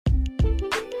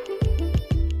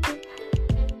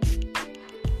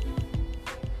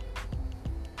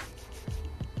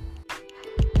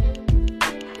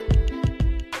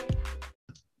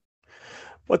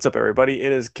What's up, everybody?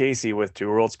 It is Casey with Two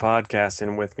Worlds Podcast,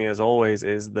 and with me, as always,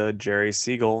 is the Jerry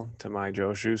Siegel to my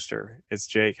Joe Schuster. It's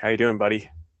Jake. How you doing, buddy?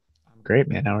 I'm great,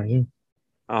 man. How are you?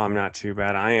 Oh, I'm not too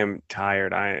bad. I am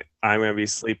tired. I'm gonna be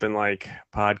sleeping like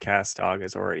podcast dog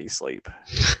is already asleep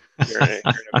here in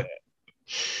a bit.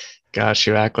 Gosh,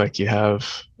 you act like you have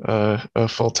a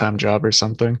full-time job or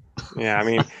something. Yeah, I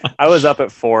mean, I was up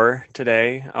at 4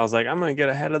 today. I was like, I'm gonna get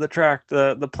ahead of the track,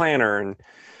 the planner,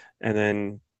 and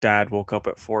then Dad woke up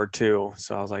at 4 too.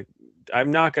 So I was like,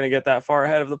 I'm not gonna get that far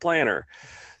ahead of the planner.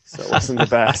 So it wasn't the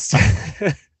best.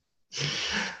 Well,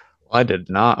 I did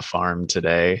not farm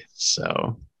today,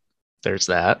 so there's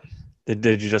that.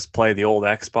 Did you just play the old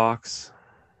Xbox?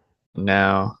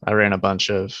 No, I ran a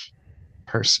bunch of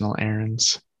personal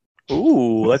errands.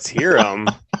 Ooh, let's hear them.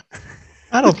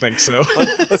 I don't think so.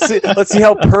 Let's see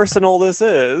how personal this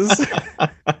is.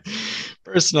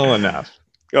 Personal enough.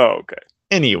 Oh, okay.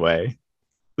 Anyway,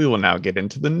 we will now get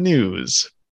into the news.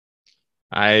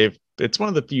 It's one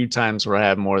of the few times where I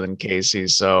have more than Casey,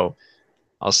 so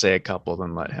I'll say a couple,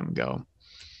 then let him go.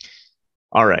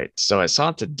 All right, so I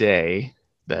saw today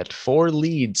that 4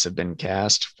 leads have been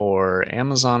cast for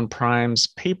Amazon Prime's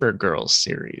Paper Girls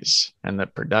series, and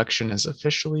that production has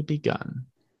officially begun.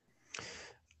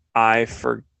 I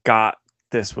forgot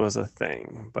this was a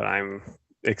thing, but I'm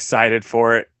excited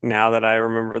for it now that I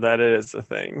remember that it is a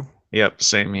thing. Yep,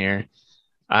 same here.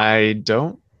 I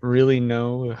don't really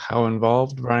know how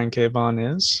involved Brian K. Vaughan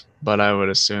is, but I would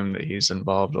assume that he's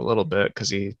involved a little bit because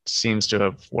he seems to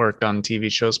have worked on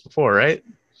TV shows before, right?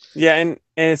 Yeah, and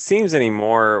it seems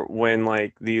anymore when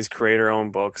like these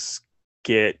creator-owned books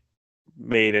get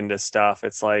made into stuff,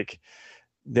 it's like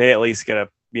they at least get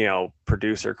a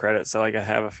producer credit. So like I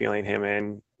have a feeling him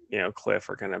and Cliff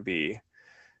are gonna be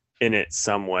in it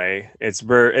some way. It's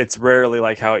rarely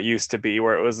like how it used to be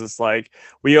where it was just like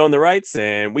we own the rights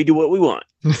and we do what we want.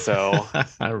 So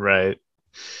Right.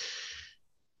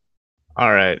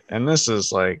 All right. And this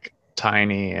is like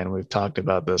tiny, and we've talked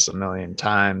about this a million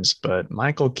times, but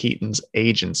Michael Keaton's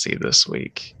agency this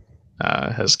week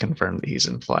has confirmed that he's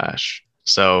in Flash.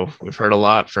 So we've heard a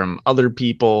lot from other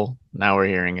people. Now we're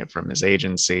hearing it from his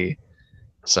agency.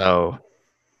 So,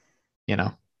 you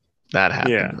know, that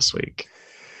happened yeah, this week.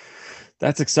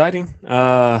 that's exciting.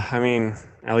 I mean,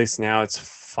 at least now it's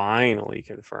finally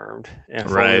confirmed. If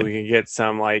only Right. we could get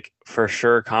some like for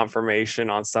sure confirmation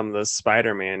on some of the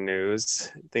Spider-Man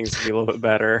news, things would be a little bit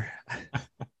better.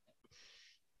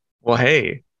 Well,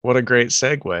 hey, what a great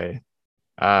segue.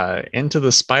 Into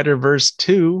the Spider-Verse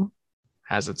 2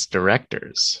 has its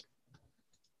directors.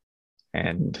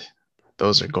 And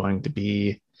those are going to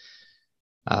be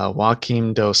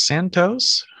Joaquim Dos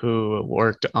Santos, who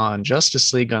worked on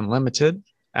Justice League Unlimited,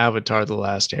 Avatar The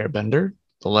Last Airbender,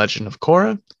 The Legend of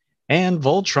Korra, and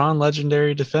Voltron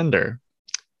Legendary Defender.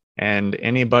 And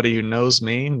anybody who knows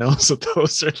me knows that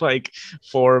those are like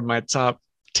 4 of my top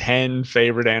 10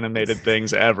 favorite animated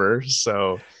things ever.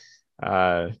 So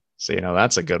that's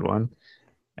a good one.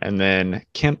 And then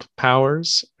Kemp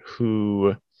Powers,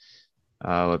 who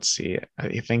let's see.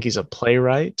 I think he's a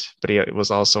playwright, but he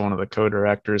was also one of the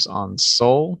co-directors on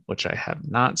Soul, which I have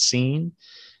not seen.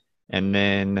 And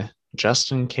then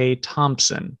Justin K.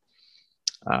 Thompson,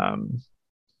 um,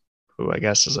 who I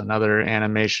guess is another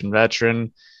animation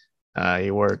veteran. He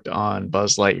worked on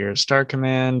Buzz Lightyear Star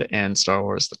Command and Star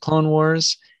Wars The Clone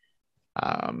Wars.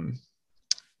 Um,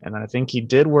 and I think he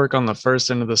did work on the first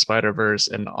Into the Spider-Verse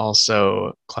and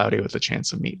also Cloudy with a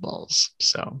Chance of Meatballs.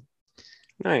 So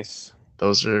Nice.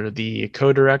 those are the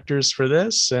co-directors for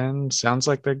this, and sounds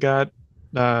like they got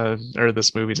or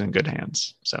this movie's in good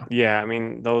hands. So Yeah, I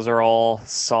mean, those are all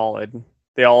solid.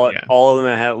 They all of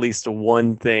them had at least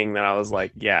one thing that I was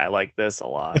like, yeah, I like this a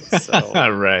lot.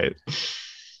 So right.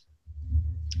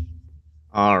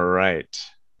 All right.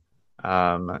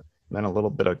 Then a little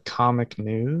bit of comic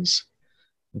news.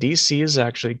 DC is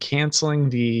actually canceling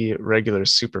the regular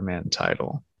Superman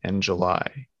title in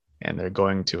July, and they're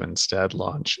going to instead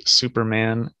launch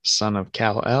Superman, Son of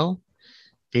Kal-El,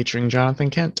 featuring Jonathan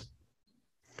Kent.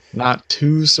 Not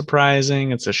too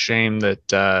surprising. It's a shame that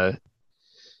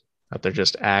they're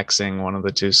just axing one of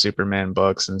the 2 Superman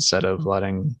books instead of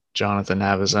letting Jonathan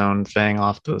have his own thing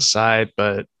off to the side,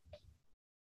 but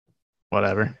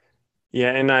whatever.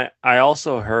 yeah, and I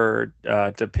also heard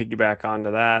to piggyback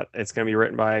onto that, it's going to be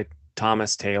written by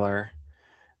Thomas Taylor.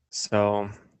 So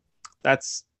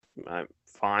that's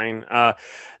fine.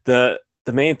 The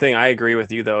main thing I agree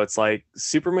with you though, it's like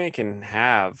Superman can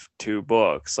have 2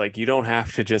 books. Like you don't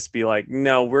have to just be like,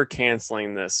 no, we're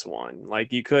canceling this one.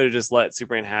 Like you could have just let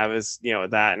Superman have his,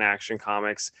 that in Action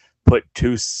Comics, put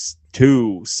 2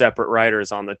 two separate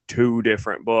writers on the two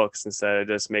different books instead of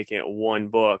just making it one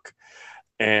book,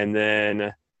 and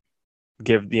then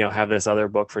have this other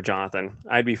book for Jonathan.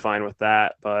 I'd be fine with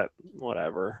that, but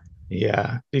whatever.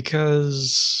 Yeah,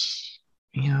 because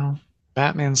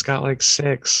Batman's got like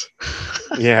 6.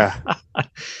 Yeah.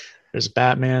 There's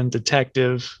Batman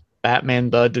Detective, Batman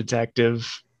the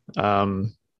Detective,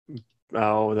 um,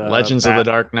 Oh, Legends of the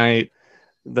Dark Knight,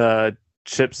 the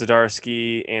Chip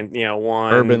Zdarsky, and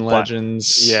one Urban black,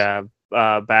 Legends,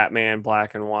 Batman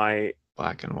Black and White.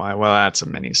 Black and White. Well, that's a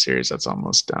mini series that's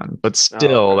almost done, but Oh,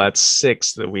 still, okay. that's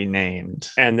 6 that we named.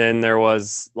 And then there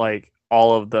was like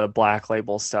all of the Black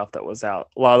Label stuff that was out.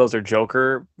 A lot of those are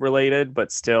Joker related,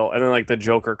 but still, and then like the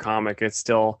Joker comic, it's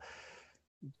still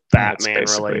That's Batman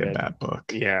basically a related. Bat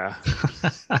book. Yeah.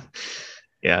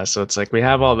 Yeah, so it's like we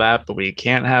have all that, but we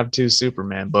can't have 2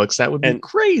 Superman books. That would be And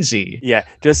crazy. yeah,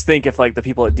 just think if like the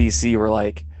people at DC were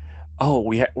like, "Oh,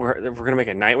 we're gonna make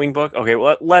a Nightwing book. Okay,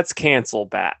 well, let's cancel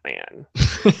Batman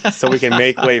so we can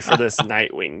make way for this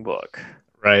Nightwing book."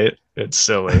 Right? It's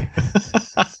silly,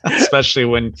 especially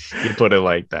when you put it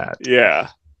like that. Yeah.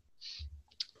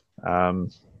 Well,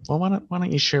 why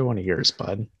don't you share one of yours,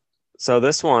 bud? So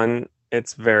this one,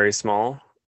 it's very small,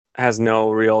 has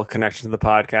no real connection to the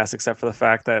podcast except for the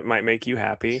fact that it might make you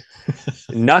happy.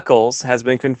 Knuckles has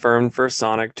been confirmed for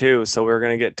Sonic 2, so we're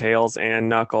gonna get Tails and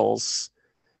Knuckles.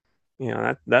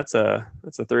 That's a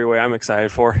three-way I'm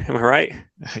excited for. Am I right?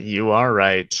 You are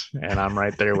right, and I'm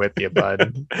right there with you,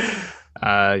 bud.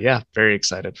 Yeah, very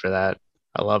excited for that.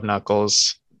 I love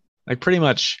Knuckles. Like pretty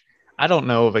much, I don't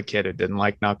know of a kid who didn't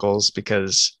like Knuckles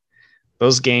because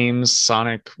those games,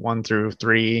 Sonic 1 through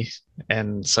 3,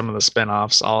 and some of the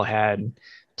spin-offs all had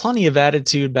plenty of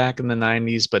attitude back in the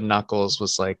 90s, but Knuckles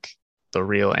was like the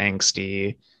real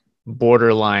angsty,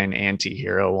 borderline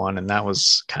anti-hero one, and that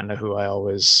was kind of who I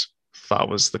always thought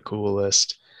was the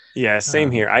coolest. Yeah,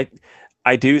 same here.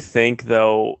 I do think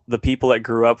though the people that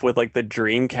grew up with like the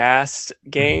Dreamcast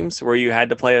games where you had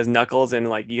to play as Knuckles and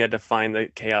like you had to find the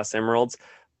Chaos Emeralds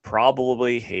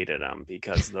probably hated them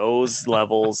because those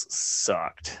levels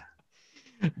sucked.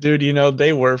 Dude,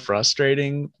 they were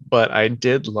frustrating, but I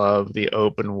did love the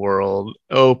open world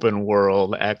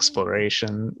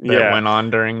exploration that Yeah. went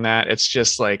on during that. It's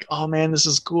just like, oh man, this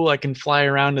is cool. I can fly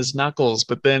around as Knuckles.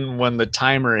 But then when the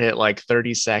timer hit like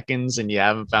 30 seconds and you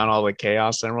haven't found all the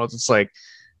Chaos Emeralds, it's like,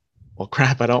 well,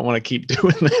 crap, I don't want to keep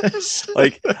doing this.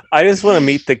 Like I just want to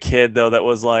meet the kid though that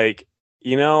was like,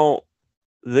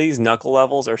 these Knuckle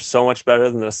levels are so much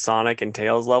better than the Sonic and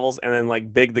Tails levels, and then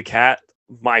like Big the Cat,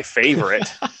 my favorite.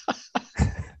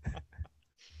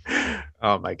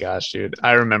 Oh my gosh, dude.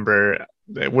 I remember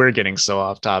we're getting so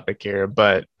off topic here,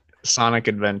 but Sonic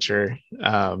Adventure,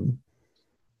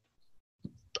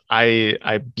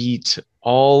 I beat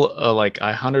all like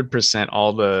 100%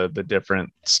 all the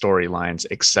different storylines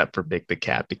except for Big the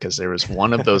Cat because there was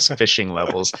one of those fishing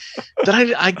levels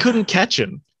that I couldn't catch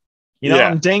him. Yeah.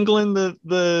 I'm dangling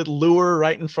the lure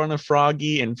right in front of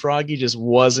Froggy, and Froggy just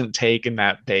wasn't taking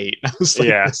that bait. I was like,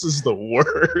 this is the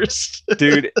worst.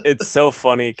 Dude, it's so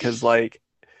funny because like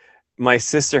my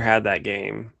sister had that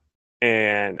game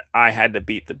and I had to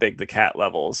beat the Big the Cat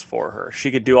levels for her.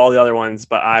 She could do all the other ones,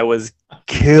 but I was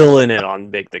killing it on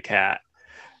Big the Cat.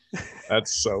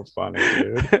 That's so funny,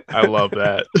 dude. I love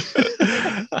that.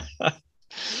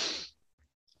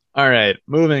 All right,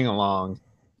 moving along.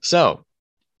 So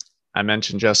I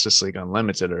mentioned Justice League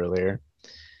Unlimited earlier.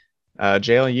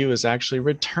 JLU is actually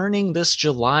returning this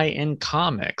July in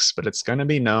comics, but it's going to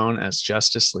be known as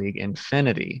Justice League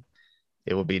Infinity.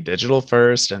 It will be digital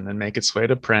first and then make its way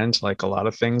to print like a lot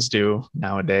of things do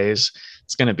nowadays.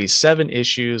 It's going to be 7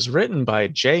 issues written by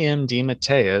J.M.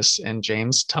 DeMatteis and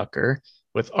James Tucker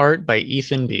with art by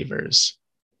Ethan Beavers.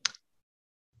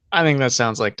 I think that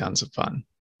sounds like tons of fun.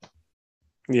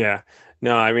 Yeah.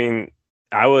 No, I mean,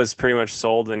 I was pretty much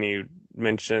sold when you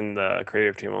mentioned the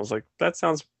creative team. I was like, that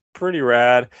sounds pretty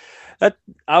rad.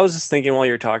 I was just thinking while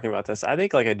you're talking about this, I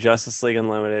think like a Justice League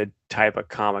Unlimited type of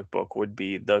comic book would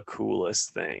be the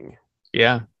coolest thing.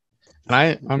 Yeah.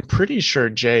 And I'm pretty sure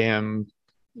JM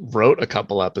wrote a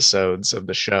couple episodes of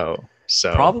the show.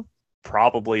 So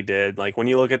probably did. Like when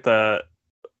you look at the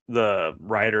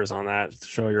writers on that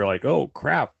show, you're like, oh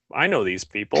crap, I know these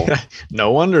people.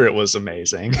 No wonder it was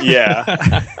amazing.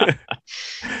 Yeah.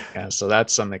 Yeah, so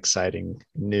that's some exciting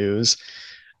news.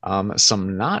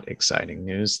 Some not exciting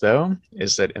news, though,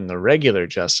 is that in the regular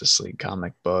Justice League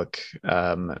comic book,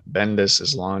 Bendis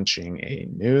is launching a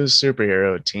new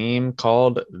superhero team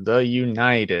called The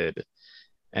United.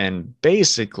 And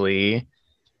basically,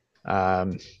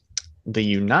 The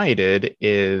United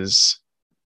is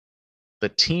the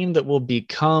team that will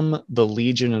become the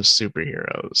Legion of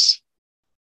Superheroes.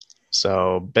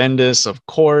 So Bendis, of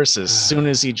course, as soon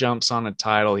as he jumps on a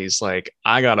title, he's like,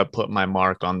 I got to put my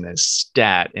mark on this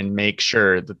stat and make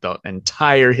sure that the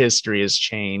entire history is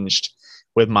changed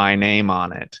with my name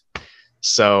on it.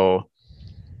 So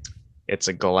it's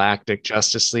a Galactic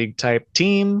Justice League type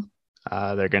team.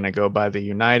 They're going to go by the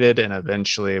United and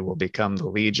eventually will become the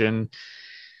Legion.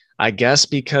 I guess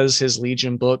because his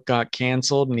Legion book got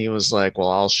canceled and he was like,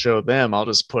 well, I'll show them. I'll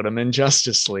just put them in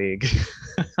Justice League.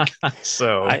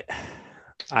 So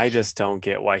I just don't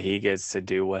get why he gets to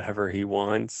do whatever he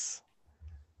wants.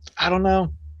 I don't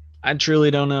know. I truly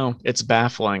don't know. It's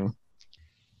baffling.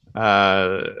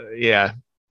 Yeah.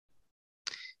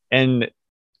 And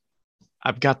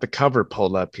I've got the cover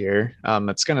pulled up here.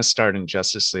 It's going to start in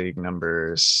Justice League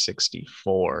number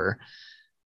 64.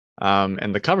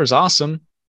 And the cover's awesome,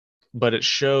 but it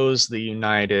shows the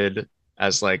United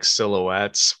as like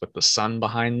silhouettes with the sun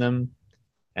behind them.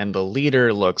 And the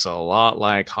leader looks a lot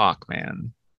like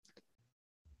Hawkman.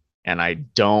 And I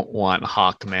don't want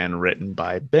Hawkman written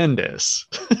by Bendis.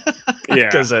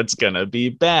 Because that's going to be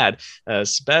bad,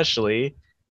 especially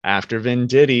after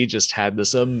Venditti just had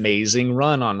this amazing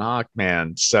run on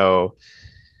Hawkman. So,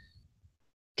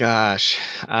 gosh,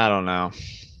 I don't know.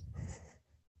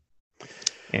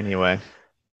 Anyway.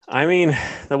 I mean,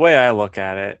 the way I look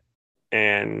at it,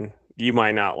 and you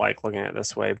might not like looking at it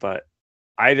this way, but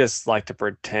I just like to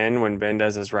pretend when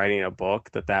Bendis is writing a book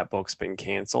that book's been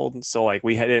canceled. So like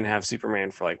we didn't have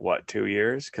Superman for like what 2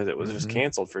 years because it was just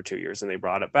canceled for 2 years and they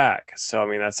brought it back. So I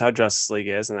mean that's how Justice League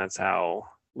is and that's how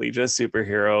Legion of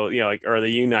Superhero, like or the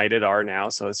United are now.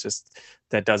 So it's just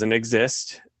that doesn't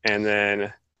exist. And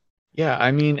then yeah,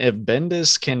 I mean if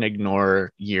Bendis can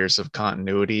ignore years of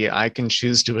continuity, I can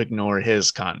choose to ignore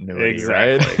his continuity,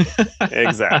 exactly. Right?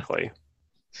 Exactly.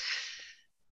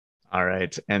 All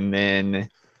right. And then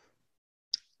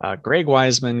Greg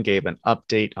Weisman gave an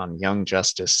update on Young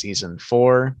Justice Season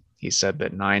 4. He said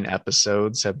that 9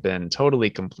 episodes have been totally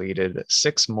completed,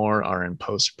 6 more are in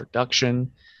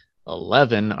post-production,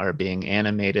 11 are being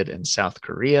animated in South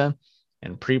Korea,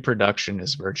 and pre-production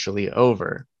is virtually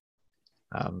over.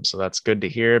 So that's good to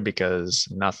hear because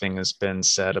nothing has been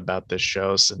said about this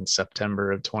show since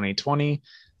September of 2020.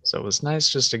 So it was nice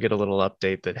just to get a little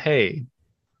update that, hey,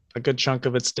 a good chunk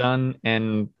of it's done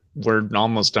and we're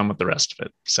almost done with the rest of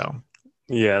it. So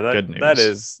yeah, good news.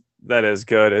 that is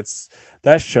good. It's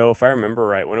that show, if I remember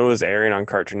right, when it was airing on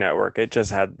Cartoon Network, it just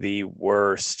had the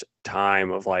worst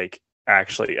time of like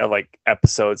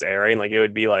episodes airing. Like it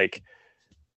would be like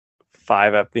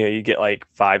you get like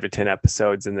 5 to 10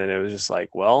 episodes, and then it was just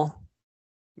like, well,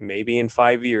 maybe in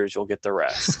 5 years you'll get the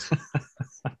rest.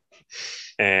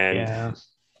 And yeah.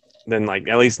 Then like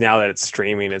at least now that it's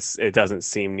streaming, it doesn't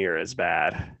seem near as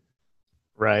bad.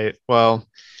 Right. Well,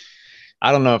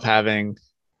 I don't know if having,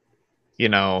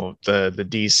 the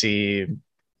DC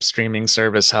streaming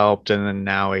service helped and then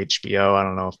now HBO, I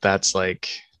don't know if that's like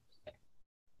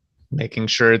making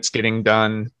sure it's getting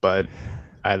done, but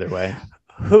either way.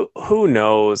 Who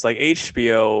knows? Like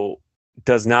HBO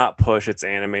does not push its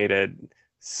animated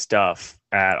stuff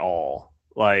at all.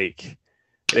 Like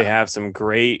they have some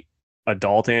great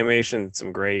adult animation,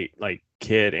 some great like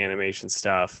kid animation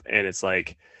stuff, and it's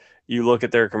like you look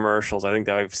at their commercials. I think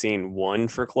that I've seen one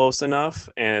for Close Enough,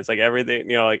 and it's like everything,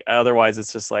 like otherwise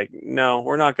it's just like, no,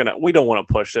 we don't want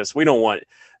to push this. We don't want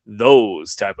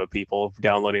those type of people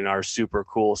downloading our super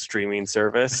cool streaming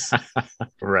service.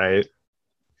 Right.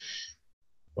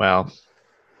 Well,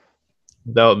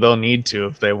 they'll need to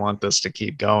if they want this to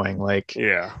keep going. Like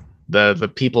yeah,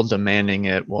 the people demanding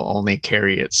it will only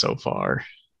carry it so far.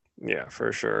 Yeah,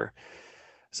 for sure.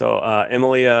 So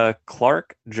Emilia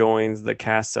Clarke joins the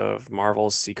cast of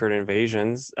Marvel's Secret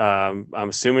Invasions. I'm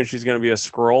assuming she's going to be a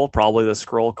Skrull, probably the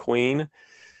Skrull Queen.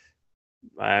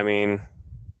 I mean,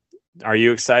 are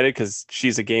you excited? Because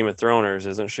she's a Game of Throners,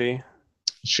 isn't she?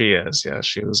 She is, yeah.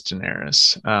 She was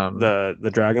Daenerys.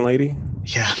 The Dragon Lady?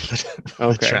 Yeah, the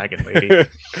Okay. Dragon Lady.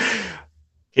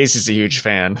 Casey's a huge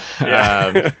fan.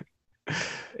 Yeah.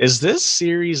 Is this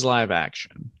series live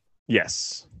action?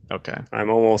 Yes. Okay. I'm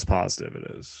almost positive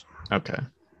it is. Okay.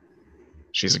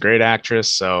 She's a great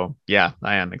actress, so yeah,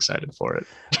 I am excited for it.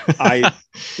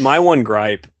 My one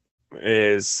gripe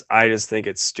is I just think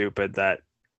it's stupid that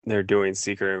they're doing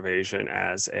Secret Invasion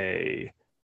as a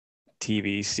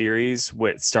TV series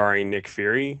with starring Nick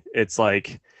Fury. It's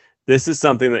like this is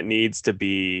something that needs to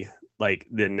be like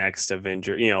the next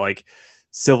Avenger, like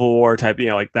Civil War type,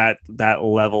 like that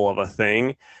level of a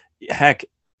thing. Heck,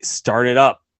 start it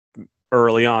up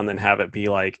early on, then have it be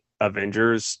like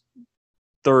Avengers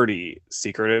 30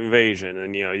 Secret Invasion,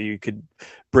 and you could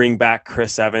bring back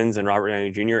Chris Evans and Robert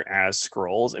Downey Jr. as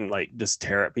Skrulls and like just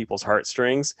tear at people's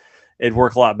heartstrings. It'd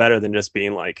work a lot better than just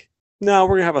being like, no,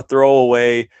 we're gonna have a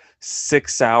throwaway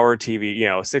 6-hour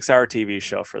TV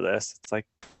show for this. It's like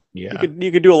Yeah.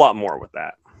 you could do a lot more with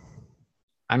that.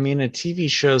 I mean, a TV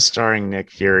show starring Nick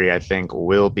Fury, I think,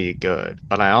 will be good.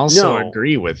 But I also No,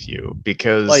 agree with you like,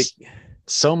 because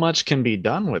so much can be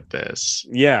done with this.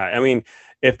 yeah, I mean,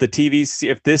 if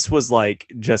this was like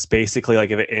just basically like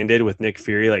if it ended with Nick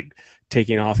Fury like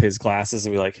taking off his glasses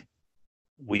and be like,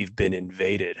 we've been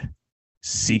invaded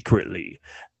secretly,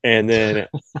 and then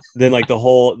like the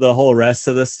whole rest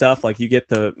of the stuff, like you get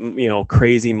the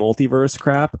crazy multiverse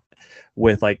crap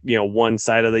with like one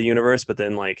side of the universe, but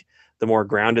then like the more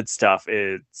grounded stuff,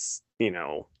 it's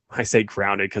I say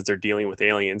grounded because they're dealing with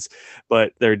aliens,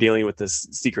 but they're dealing with this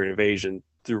secret invasion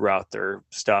throughout their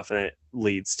stuff, and it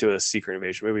leads to a secret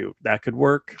invasion movie that could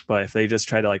work. But if they just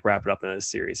try to like wrap it up in a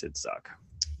series, it'd suck.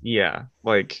 Yeah,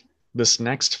 like this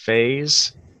next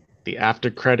phase, the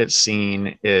after credit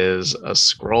scene is a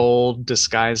scroll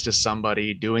disguised as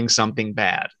somebody doing something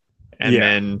bad, and Yeah.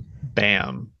 then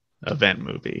bam, event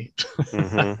movie.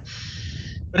 Mm-hmm.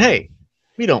 But hey,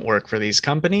 we don't work for these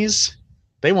companies.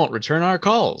 They won't return our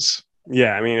calls.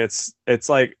 Yeah, I mean it's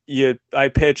like I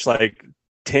pitch like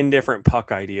 10 different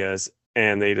puck ideas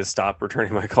and they just stop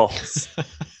returning my calls.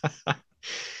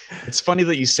 It's funny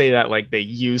that you say that like they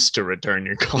used to return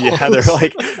your calls. Yeah, they're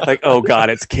like, oh god,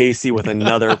 it's Casey with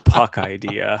another puck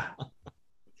idea.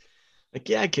 Like,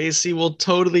 yeah, Casey, we'll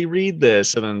totally read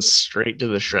this, and then straight to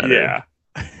the shredder.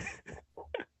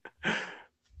 Yeah.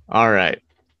 All right.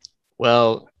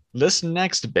 Well, this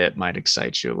next bit might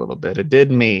excite you a little bit. It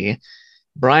did me.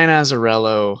 Brian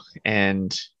Azzarello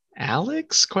and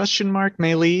Alex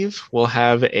may leave. We'll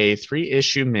have a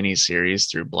 3-issue miniseries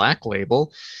through Black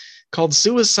Label called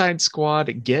Suicide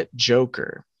Squad Get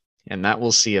Joker. And that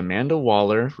will see Amanda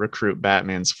Waller recruit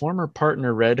Batman's former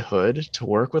partner Red Hood to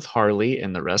work with Harley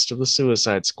and the rest of the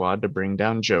Suicide Squad to bring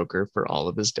down Joker for all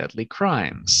of his deadly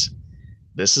crimes.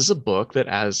 This is a book that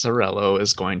Azzarello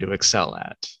is going to excel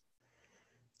at.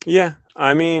 Yeah,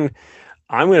 I mean,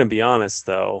 I'm going to be honest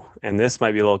though, and this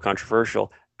might be a little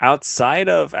controversial. Outside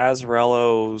of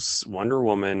Azzarello's Wonder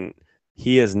Woman,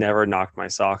 he has never knocked my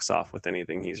socks off with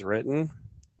anything he's written.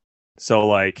 So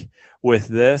like with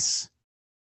this,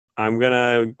 I'm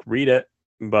gonna read it,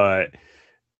 but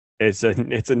it's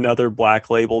another Black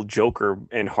Label Joker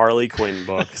and Harley Quinn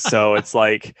book. So it's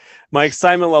like my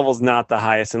excitement level is not the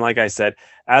highest. And like I said,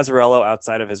 Azzarello,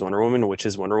 outside of his Wonder Woman, which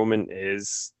his Wonder Woman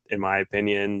is, in my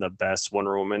opinion, the best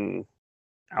Wonder Woman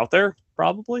out there,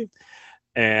 probably.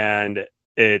 And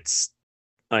it's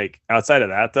like outside of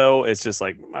that though, it's just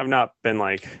like I've not been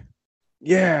like,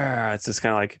 yeah, it's just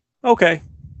kind of like, okay.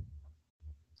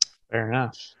 Fair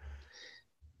enough.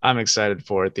 I'm excited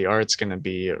for it. The art's going to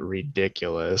be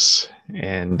ridiculous.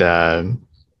 And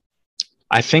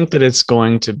I think that it's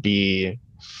going to be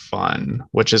fun,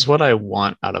 which is what I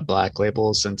want out of Black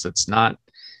Label since it's not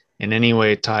in any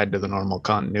way tied to the normal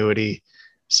continuity.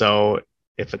 So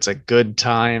if it's a good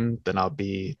time, then I'll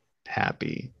be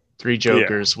happy. Three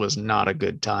Jokers was not a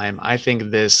good time. I think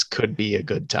this could be a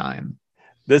good time.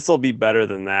 This will be better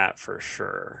than that for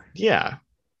sure. Yeah.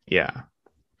 Yeah.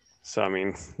 So I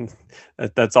mean,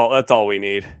 that's all we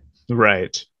need.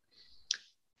 Right.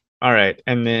 All right.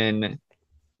 And then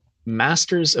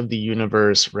Masters of the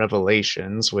Universe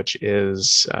Revelations, which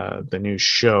is the new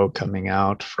show coming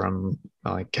out from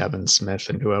like Kevin Smith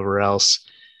and whoever else,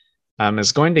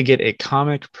 is going to get a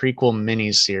comic prequel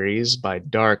miniseries by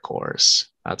Dark Horse.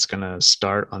 That's going to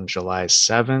start on July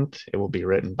 7th. It will be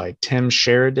written by Tim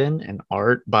Sheridan and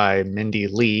art by Mindy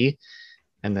Lee.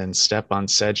 And then Stepan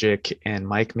Sejic and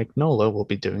Mike Mignola will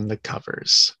be doing the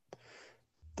covers.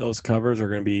 Those covers are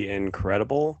going to be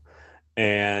incredible.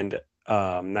 And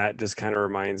that just kind of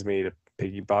reminds me to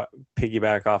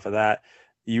piggyback off of that.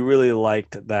 You really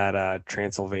liked that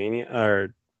Transylvania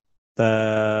or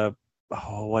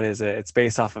what is it? It's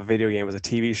based off a video game. It was a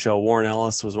TV show. Warren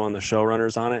Ellis was one of the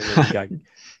showrunners on it. And then you got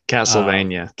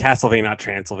Castlevania, not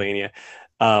Transylvania.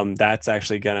 That's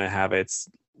actually going to have its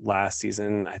last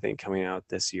season, I think, coming out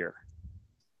this year.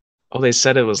 Oh, they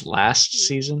said it was last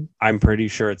season? I'm pretty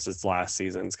sure it's its last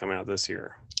season. It's coming out this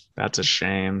year. That's a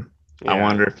shame. Yeah. I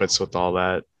wonder if it's with all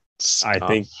that stuff. I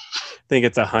think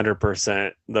it's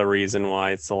 100% the reason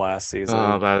why it's the last season.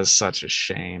 Oh, that is such a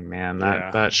shame, man.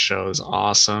 That show is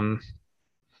awesome.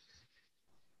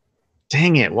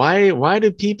 Dang it. Why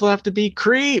do people have to be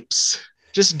creeps?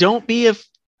 Just don't be a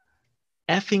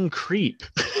effing creep.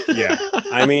 Yeah.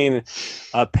 I mean,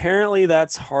 apparently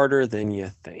that's harder than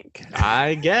you think.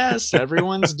 I guess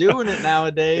everyone's doing it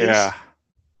nowadays. Yeah.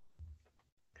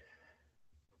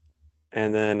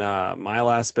 And then my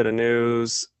last bit of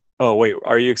news. Oh, wait.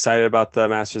 Are you excited about the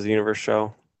Masters of the Universe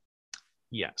show?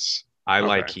 Yes, I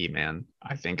like Okay. He-Man.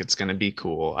 I think it's going to be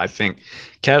cool. I think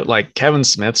Kevin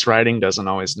Smith's writing doesn't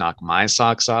always knock my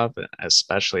socks off,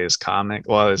 especially his comic.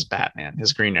 Well, his Batman,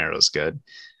 his Green Arrow is good.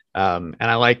 And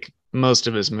I like most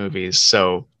of his movies.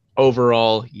 So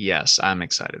overall, yes, I'm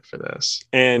excited for this.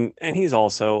 And he's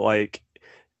also like,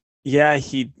 yeah,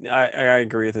 I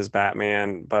agree with his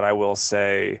Batman, but I will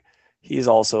say he's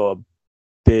also a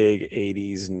big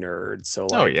 80s nerd. So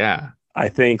Oh like yeah, I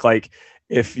think like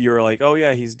if you're like, oh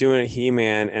yeah, he's doing a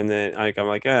He-Man, and then like I'm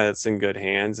like, yeah, it's in good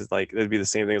hands. It's like it'd be the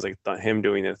same thing as like him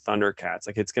doing the Thundercats.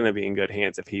 Like it's gonna be in good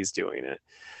hands if he's doing it.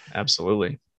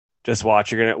 absolutely. Just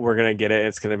watch, we're gonna get it.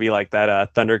 It's gonna be like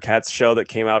that Thundercats show that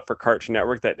came out for Cartoon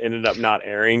Network that ended up not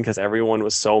airing because everyone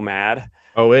was so mad.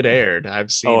 Oh, it aired. I've Oh,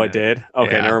 seen it it. did.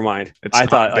 Okay, Yeah, never mind. it's I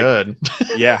thought not like,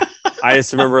 good. yeah, I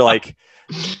just remember like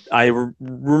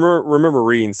remember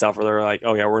reading stuff where they were like,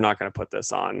 oh yeah, we're not gonna put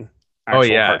this on Oh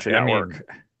actual yeah, Cartoon I mean, Network.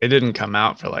 it didn't come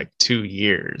out for like 2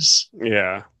 years.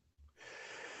 Yeah.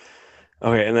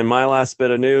 Okay, and then my last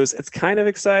bit of news, it's kind of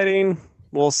exciting.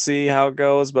 We'll see how it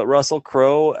goes, but Russell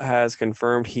Crowe has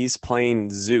confirmed he's playing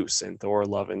Zeus in Thor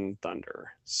Love and Thunder.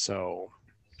 So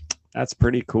that's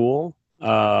pretty cool. If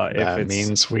That it's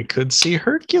means we could see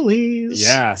Hercules.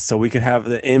 yeah, so we could have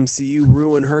the MCU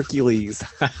ruin Hercules.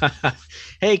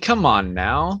 Hey, come on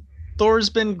now. Thor's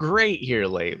been great here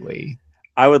lately.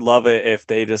 I would love it if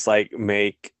they just like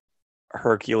make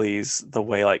Hercules the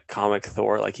way like comic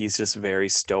Thor, like he's just very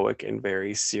stoic and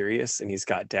very serious and he's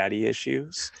got daddy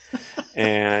issues.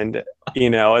 And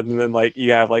and then like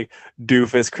you have like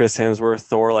doofus Chris Hemsworth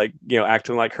Thor like,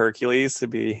 acting like Hercules to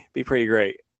be pretty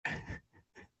great.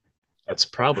 That's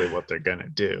probably what they're going to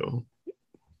do.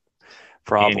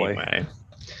 Probably. Anyway,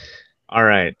 all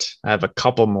right. I have a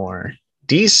couple more.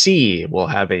 DC will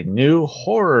have a new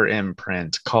horror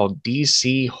imprint called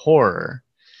DC Horror.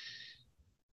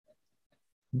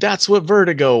 That's what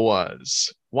Vertigo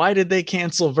was. Why did they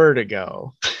cancel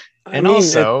Vertigo? I And mean,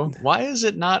 also, why is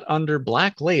it not under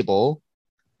Black Label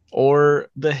or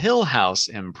the Hill House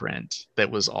imprint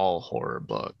that was all horror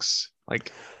books?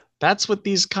 Like, that's what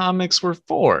these comics were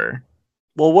for.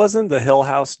 well, wasn't the Hill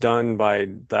House done by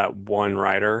that one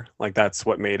writer? Like that's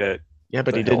what made it Yeah,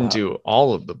 but the he Hill didn't House. do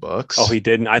all of the Oh, books. he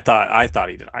didn't. I thought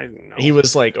he did. I didn't He know.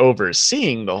 was like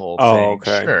overseeing the whole Oh, thing,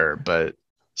 okay. sure, but And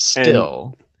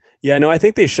still. yeah, no, I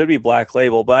think they should be Black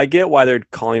Label, but I get why they're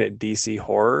calling it DC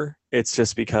Horror. It's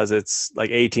just because it's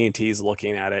like AT&T is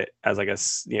looking at it as like a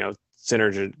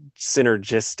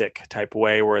synergistic type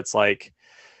way where it's like,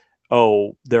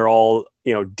 oh, they're all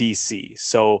DC.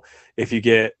 So if you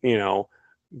get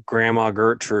Grandma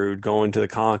Gertrude going to the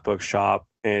comic book shop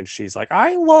and she's like,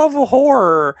 I love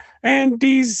horror and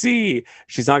DC.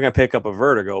 She's not going to pick up a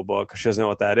Vertigo book. She doesn't know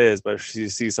what that is, but if she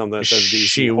sees something that says DC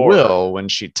She horror. will when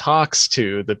she talks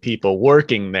to the people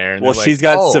working there, and Well, they're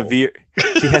like, "Oh,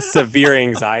 she has severe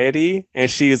anxiety and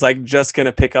she's like just going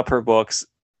to pick up her books,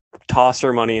 toss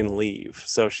her money and leave.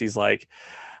 So she's like,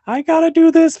 I got to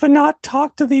do this, but not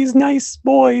talk to these nice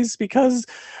boys because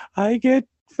I get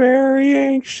very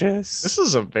anxious. this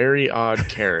is a very odd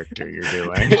character you're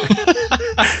doing."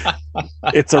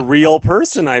 It's a real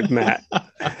person I've met.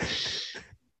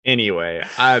 Anyway,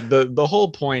 the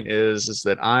whole point is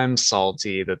that I'm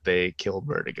salty that they killed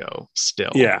Vertigo.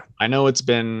 Still, Yeah, I know it's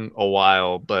been a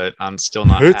while, but I'm still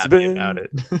not it's happy about been.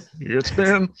 it. It's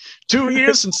been 2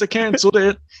 years since they canceled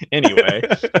it. Anyway,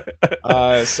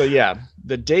 so yeah,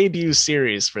 the debut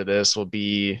series for this will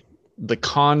be The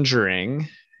Conjuring,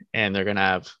 and they're gonna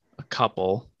have a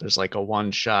couple. There's like a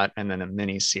one shot and then a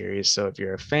mini series. So if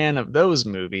you're a fan of those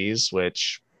movies,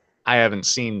 which I haven't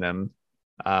seen them,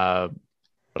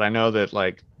 but I know that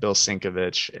like Bill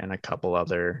Sinkovich and a couple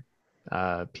other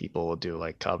people will do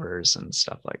like covers and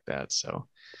stuff like that. So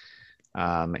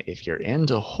if you're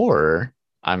into horror,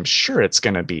 I'm sure it's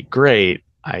going to be great.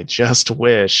 I just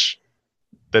wish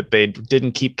that they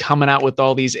didn't keep coming out with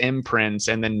all these imprints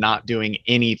and then not doing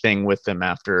anything with them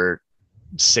after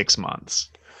 6 months.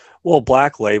 Well,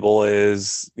 Black Label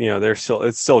is,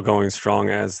 it's still going strong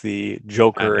as the I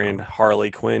Joker and know.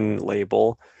 Harley Quinn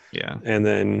label. Yeah. And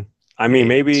then, I mean,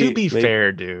 Hey, to maybe, be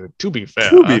fair, dude, to be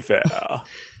to be fair, fair,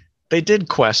 they did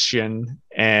question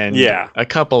and yeah, a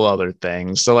couple other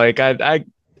things. So like I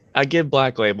give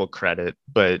Black Label credit,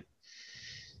 but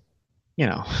you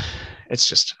know, it's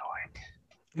just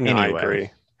no, annoying. I Anyway, agree.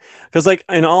 Because, like,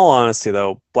 in all honesty,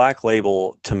 though, Black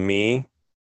Label to me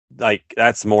like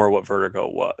that's more what Vertigo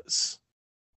was.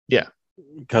 Yeah,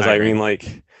 Because I I agree. mean,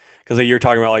 like, because you're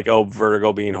talking about like, oh,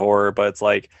 Vertigo being horror, but it's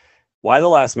like, why the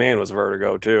Last Man was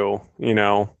Vertigo too, you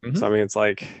know? Mm-hmm. So I mean, it's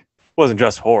like, it wasn't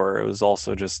just horror; it was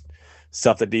also just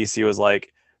stuff that DC was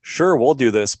like, sure, we'll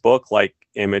do this book like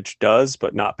Image does,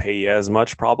 but not pay you as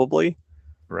much probably.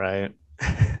 Right.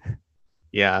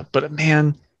 Yeah, but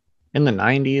man, in the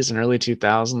 90s and early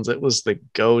 2000s, it was the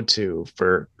go-to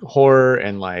for horror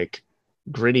and like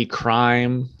gritty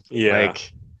crime. Yeah.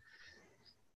 Like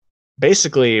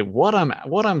basically what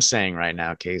I'm saying right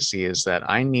now, Casey, is that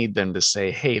I need them to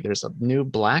say, "Hey, there's a new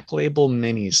Black Label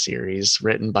mini series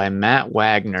written by Matt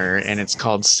Wagner, and it's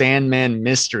called Sandman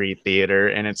Mystery Theater,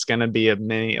 and it's going to be a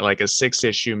mini, like a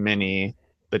 6-issue mini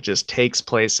that just takes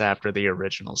place after the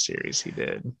original series he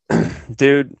did."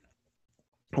 Dude,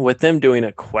 with them doing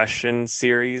a question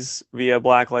series via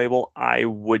Black Label, I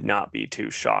would not be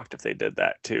too shocked if they did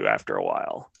that too after a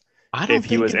while. I If don't he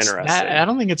think was it's that. I interested.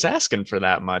 don't think it's asking for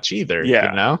that much either, you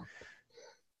Yeah. know.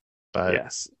 But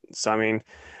Yes. So I mean,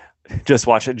 just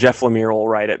watch it. Jeff Lemire will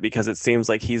write it because it seems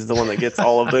like he's the one that gets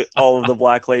all of the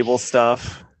Black Label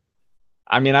stuff.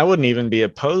 I mean, I wouldn't even be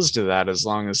opposed to that as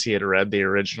long as he had read the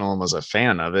original and was a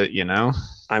fan of it, you know.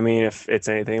 I mean, if it's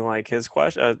anything like his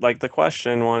question, like the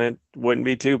question one, it wouldn't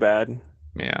be too bad.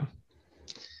 Yeah.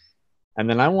 And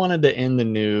then I wanted to end the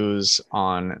news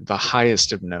on the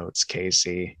highest of notes,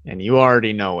 Casey, and you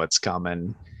already know what's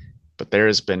coming, but there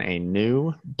has been a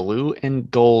new Blue and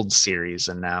Gold series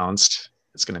announced.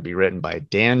 It's going to be written by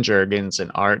Dan Jurgens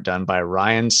and art done by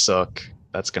Ryan Sook.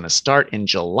 That's going to start in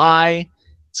July.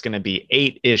 It's going to be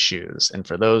 8 issues. And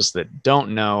for those that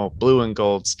don't know, Blue and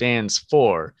Gold stands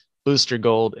for Booster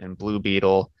Gold and Blue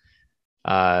Beetle.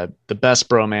 The best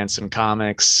bromance in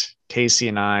comics. Casey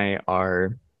and I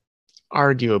are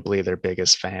arguably their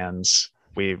biggest fans.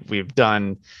 We've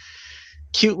done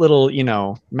cute little,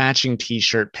 matching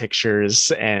T-shirt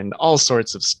pictures and all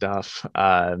sorts of stuff.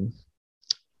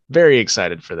 Very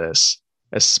excited for this,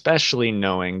 especially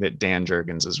knowing that Dan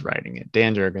Jurgens is writing it.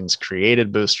 Dan Jurgens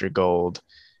created Booster Gold.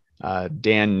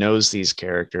 Dan knows these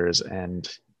characters, and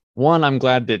one, I'm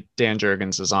glad that Dan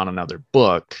Jurgens is on another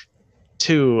book.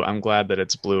 Two, I'm glad that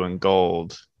it's Blue and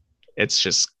Gold. It's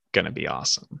just gonna be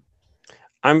awesome.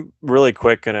 I'm really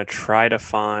quick going to try to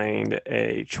find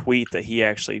a tweet that he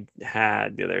actually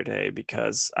had the other day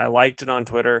because I liked it on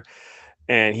Twitter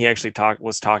and he actually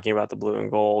was talking about the Blue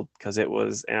and Gold because it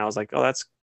was, and I was like, oh, that's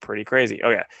pretty crazy. Oh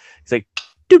yeah. He's like,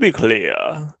 to be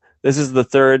clear, this is the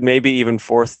third, maybe even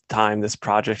fourth time this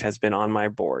project has been on my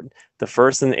board. The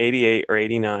first in 88 or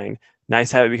 89.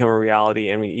 Nice to have it become a reality,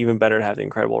 and even better to have the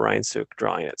incredible Ryan Sook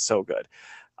drawing it. So good.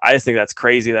 I just think that's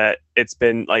crazy that it's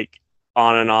been like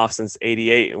on and off since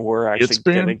 88 and we're actually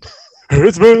getting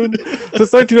it's been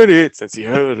since 1998 since you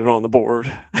had it on the board.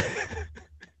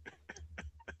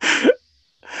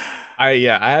 I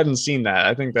hadn't seen that.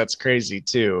 I think that's crazy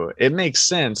too. It makes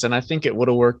sense, and I think it would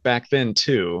have worked back then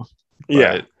too. But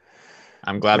Yeah,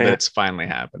 I'm glad man, that it's finally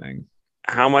happening.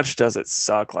 how much does it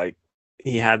suck? Like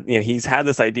he's had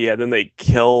this idea, then they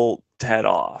kill Ted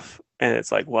off, and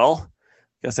it's like, well,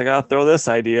 guess I gotta throw this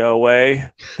idea away.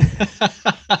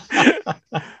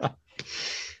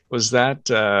 Was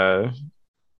that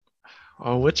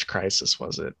which crisis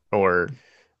was it? Or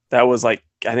that was like,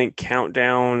 I think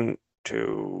Countdown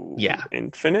to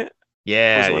Infinite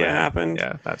was when it happened.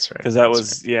 Yeah, that's right. Because that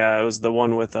was it was the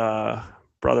one with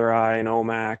Brother Eye and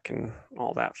OMAC and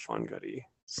all that fun goody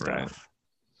stuff. Right.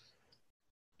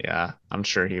 Yeah, I'm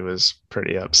sure he was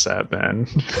pretty upset then.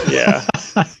 Yeah.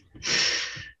 All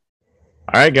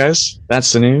right, guys,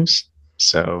 that's the news.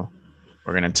 So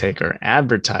we're going to take our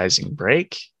advertising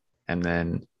break, and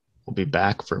then we'll be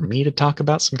back for me to talk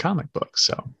about some comic books.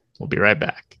 So we'll be right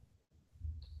back.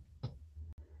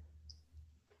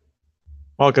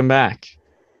 Welcome back.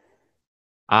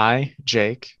 I,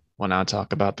 Jake, will now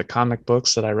talk about the comic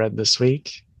books that I read this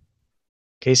week.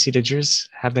 Casey,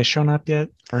 have they shown up yet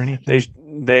or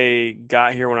anything? They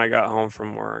got here when I got home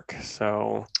from work,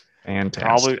 so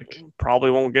fantastic.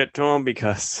 Probably won't get to them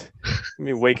because I'm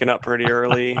be waking up pretty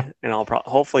early, and I'll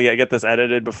hopefully I get this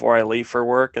edited before I leave for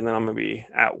work, and then I'm gonna be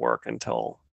at work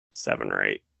until 7 or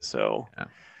 8. So, yeah.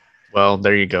 Well,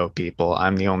 there you go, people.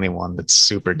 I'm the only one that's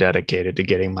super dedicated to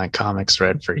getting my comics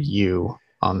read for you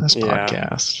on this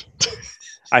podcast.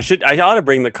 I ought to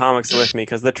bring the comics with me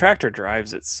because the tractor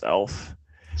drives itself.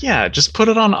 Yeah, just put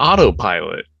it on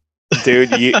autopilot.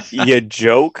 Dude, you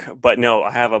joke, but no,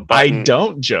 I have a button. I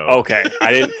don't joke. Okay,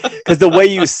 I didn't, because the way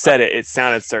you said it, it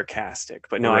sounded sarcastic.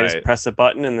 But no, right. I just press a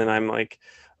button and then I'm like,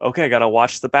 okay, I got to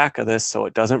watch the back of this so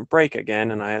it doesn't break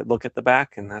again. And I look at the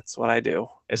back, and that's what I do.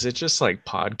 Is it just like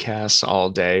podcasts all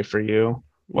day for you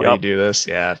while you Yep. do this?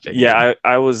 Yeah, I Yeah, figured.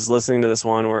 I was listening to this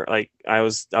one where like I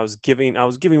was giving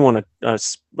one a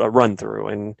run through,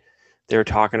 and they were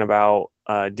talking about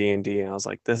D&D, and I was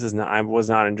like, this is not, I was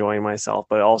not enjoying myself,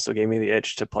 but it also gave me the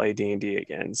itch to play D&D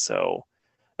again. So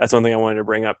that's one thing I wanted to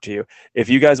bring up to you. If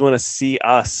you guys want to see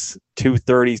us,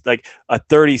 like a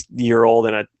 30-year-old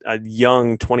and a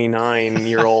young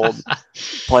 29-year-old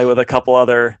play with a couple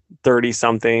other 30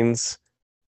 somethings,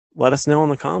 let us know in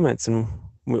the comments, and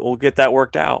we'll get that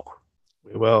worked out.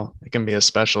 We will. It can be a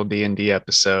special D&D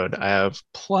episode. I have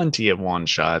plenty of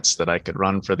one-shots that I could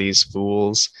run for these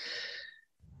fools,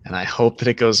 and I hope that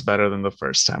it goes better than the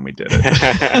first time we did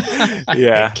it.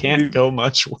 Yeah. It can't go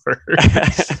much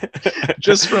worse.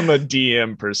 Just from a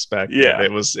DM perspective, Yeah.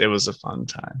 it was a fun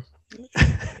time.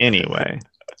 Anyway,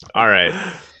 all right.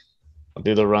 I'll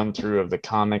do the run through of the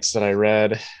comics that I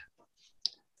read.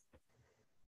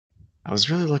 I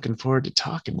was really looking forward to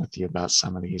talking with you about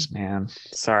some of these, man.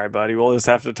 Sorry, buddy. We'll just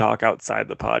have to talk outside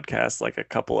the podcast like a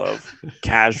couple of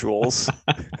casuals.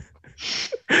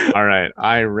 All right.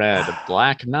 I read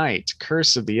Black Knight,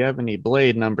 Curse of the Ebony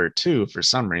Blade #2 for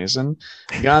some reason.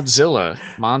 Godzilla,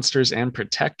 Monsters and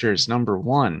Protectors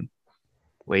 #1.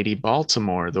 Lady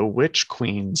Baltimore, The Witch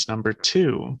Queens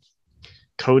 #2.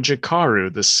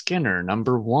 Cojacaru, The Skinner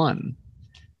 #1.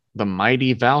 The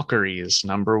Mighty Valkyries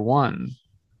 #1.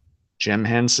 Jim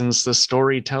Henson's The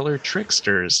Storyteller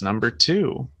Tricksters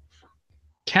 #2.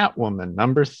 Catwoman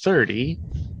 #30.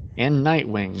 And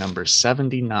Nightwing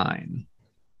 #79.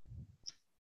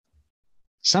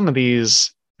 Some of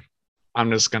these, I'm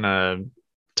just going to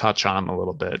touch on them a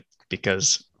little bit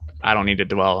because I don't need to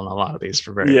dwell on a lot of these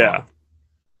for very long.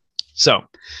 So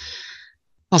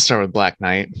I'll start with Black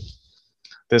Knight.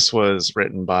 This was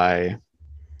written by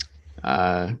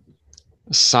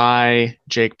Cy.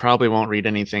 Jake probably won't read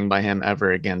anything by him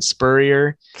ever again.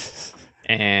 Spurrier.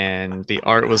 And the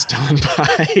art was done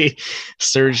by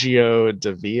Sergio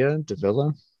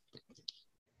Davila.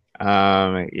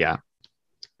 Yeah,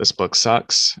 this book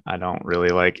sucks. I don't really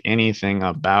like anything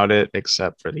about it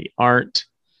except for the art.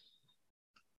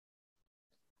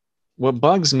 What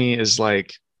bugs me is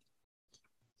like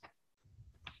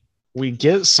we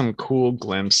get some cool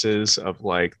glimpses of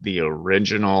like the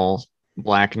original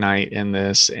Black Knight in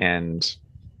this and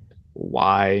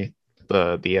why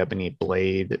the Ebony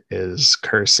Blade is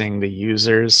cursing the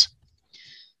users.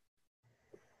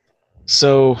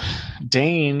 So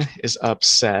Dane is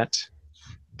upset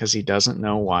because he doesn't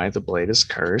know why the blade is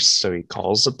cursed. So he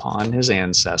calls upon his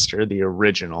ancestor, the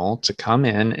original, to come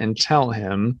in and tell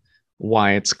him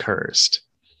why it's cursed.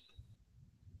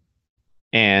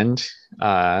 And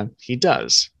he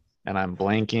does. And I'm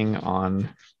blanking on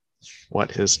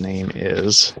what his name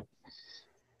is.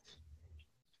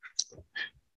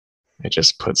 I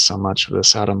just put so much of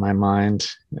this out of my mind.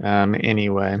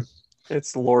 Anyway.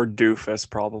 It's Lord Doofus,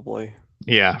 probably.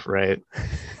 Yeah, right.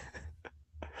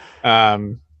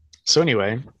 So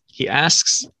anyway, he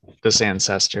asks this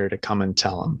ancestor to come and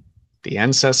tell him. The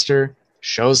ancestor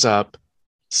shows up,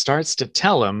 starts to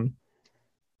tell him,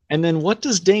 and then what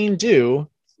does Dane do?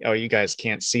 Oh, you guys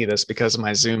can't see this because of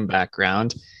my Zoom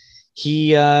background.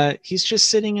 He's just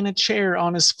sitting in a chair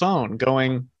on his phone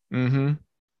going,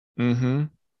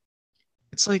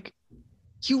 It's like,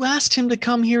 you asked him to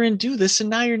come here and do this, and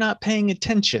now you're not paying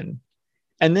attention.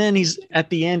 And then he's at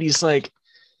the end, he's like,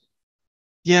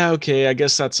 yeah, okay, I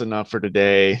guess that's enough for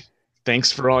today.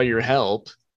 Thanks for all your help.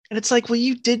 And it's like, well,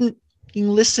 you didn't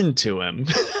listen to him.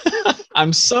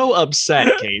 I'm so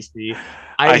upset, Casey.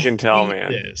 I can tell, hate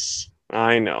man. This.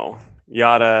 I know. You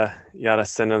oughta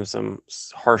send him some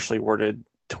harshly worded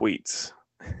tweets.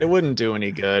 It wouldn't do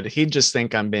any good. He'd just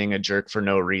think I'm being a jerk for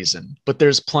no reason. But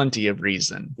there's plenty of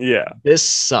reason. Yeah. This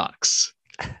sucks.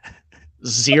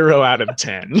 0 out of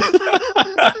 10.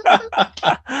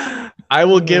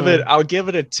 I'll give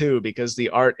it a 2 because the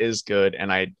art is good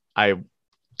and I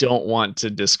don't want to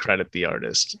discredit the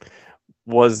artist.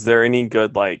 Was there any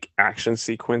good like action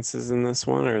sequences in this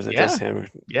one, or is it just him?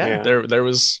 Yeah, there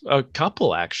was a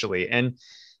couple actually. And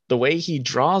the way he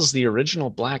draws the original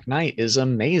Black Knight is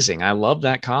amazing. I love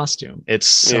that costume. It's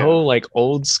so like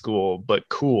old school but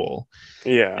cool.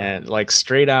 Yeah. And like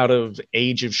straight out of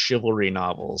Age of Chivalry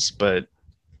novels. But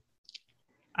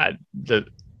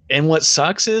and what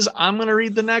sucks is I'm gonna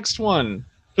read the next one.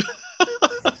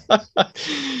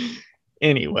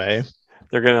 Anyway.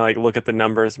 They're gonna like look at the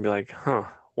numbers and be like, huh,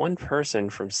 one person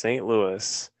from St.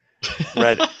 Louis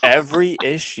read every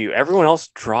issue. Everyone else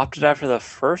dropped it after the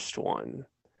first one.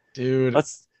 Dude.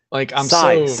 Like, I'm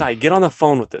Sigh, so, sigh, get on the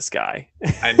phone with this guy.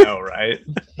 I know, right?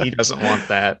 He doesn't want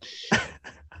that.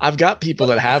 I've got people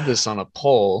that have this on a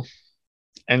poll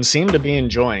and seem to be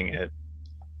enjoying it.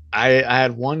 I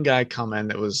had one guy come in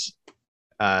that was,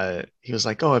 he was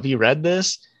like, "Oh, have you read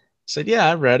this?" I said, "Yeah,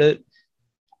 I read it.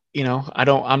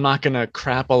 I'm not gonna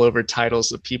crap all over titles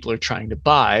that people are trying to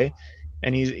buy."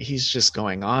 And he's just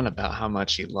going on about how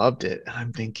much he loved it. And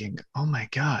I'm thinking, oh my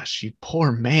gosh, you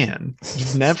poor man.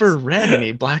 You've never read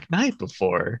any Black Knight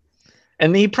before.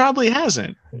 And he probably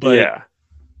hasn't, but Yeah.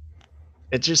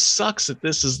 it just sucks that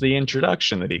this is the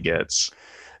introduction that he gets.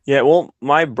 Yeah, well,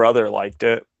 my brother liked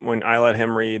it when I let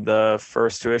him read the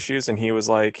first two issues, and he was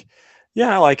like,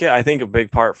 "Yeah, I like it." I think a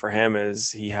big part for him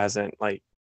is he hasn't like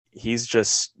he's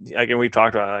just again we've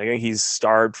talked about it, I think he's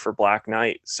starved for Black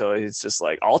Knight, so it's just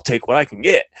like I'll take what I can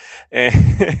get.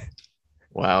 And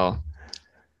Well,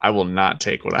 I will not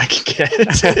take what I can get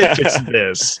if it's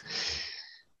this.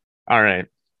 All right.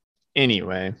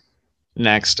 Anyway,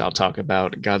 next, I'll talk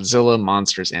about Godzilla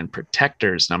Monsters and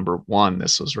Protectors #1.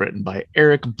 This was written by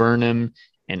Eric Burnham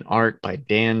and art by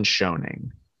Dan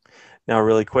Schoening. Now,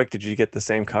 really quick, did you get the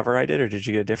same cover I did, or did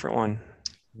you get a different one?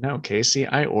 No, Casey,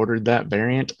 I ordered that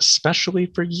variant specially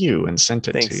for you and sent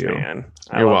it Thanks, to you. man.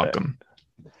 You're welcome.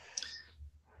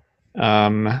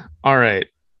 All right.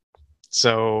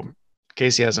 So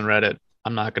Casey hasn't read it.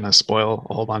 I'm not going to spoil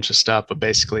a whole bunch of stuff, but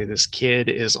basically, this kid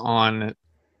is on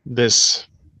this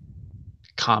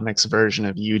comics version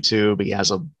of YouTube. He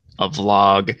has a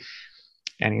vlog,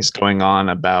 and he's going on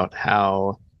about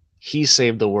how he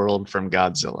saved the world from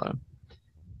Godzilla.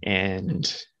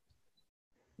 And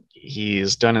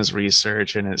he's done his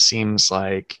research, and it seems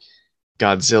like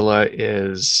Godzilla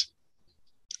is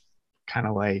kind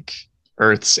of like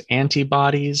Earth's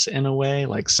antibodies in a way.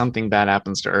 Like something bad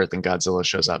happens to Earth, and Godzilla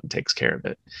shows up and takes care of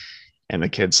it. And the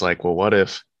kid's like, well, what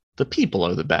if the people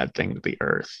are the bad thing to the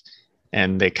Earth?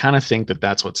 And they kind of think that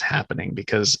that's what's happening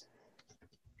because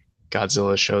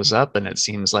Godzilla shows up and it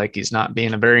seems like he's not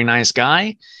being a very nice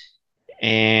guy.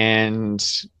 And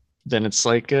then it's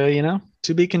like,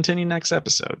 to be continued next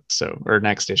episode. So, or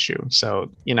next issue.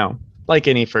 So, like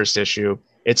any first issue,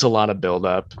 it's a lot of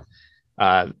buildup.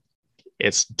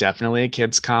 It's definitely a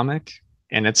kid's comic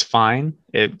and it's fine.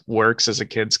 It works as a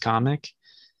kid's comic.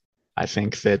 I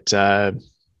think that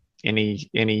any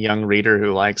young reader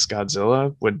who likes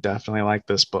Godzilla would definitely like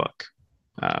this book.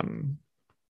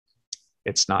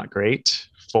 It's not great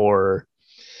for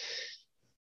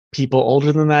people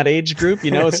older than that age group.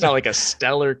 It's not like a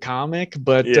stellar comic,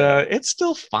 but it's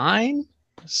still fine.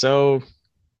 So,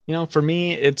 for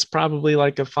me, it's probably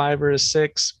like a 5 or a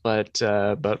 6, but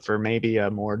for maybe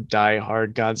a more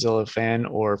die-hard Godzilla fan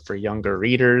or for younger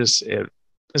readers, it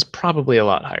is probably a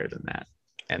lot higher than that.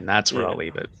 And that's where I'll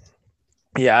leave it.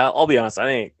 Yeah, I'll be honest.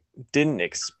 I didn't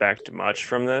expect much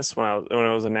from this when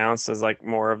it was announced as like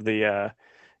more of the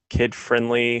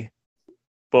kid-friendly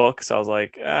book. So I was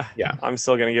like, yeah, I'm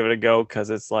still gonna give it a go because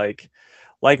it's like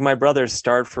my brother's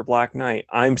starved for Black Knight,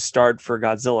 I'm starved for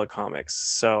Godzilla comics.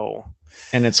 So,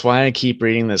 and it's why I keep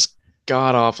reading this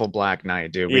god awful Black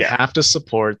Knight, dude. We have to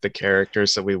support the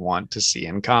characters that we want to see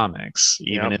in comics,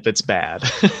 even if it's bad.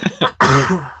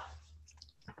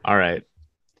 All right.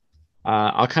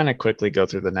 I'll kind of quickly go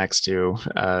through the next two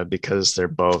because they're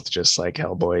both just like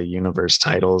Hellboy universe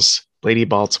titles. Lady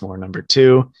Baltimore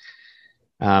 #2.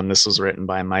 This was written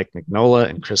by Mike Mignola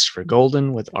and Christopher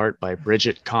Golden with art by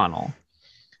Bridget Connell.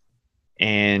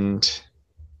 And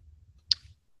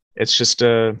it's just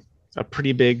a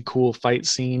pretty big, cool fight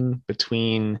scene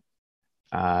between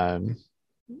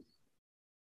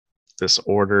this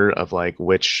order of like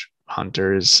witch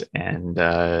hunters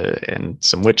and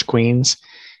some witch queens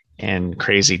and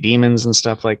crazy demons and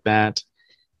stuff like that.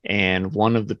 And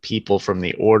one of the people from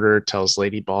the order tells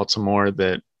Lady Baltimore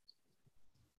that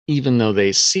even though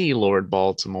they see Lord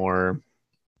Baltimore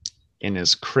in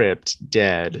his crypt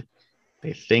dead,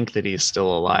 they think that he's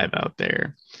still alive out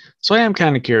there. So I am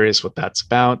kind of curious what that's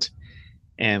about.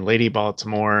 And Lady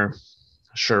Baltimore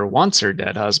sure wants her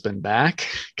dead husband back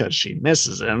because she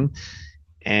misses him.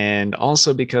 And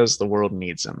also because the world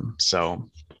needs him. So,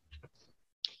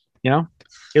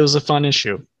 it was a fun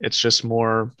issue. It's just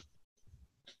more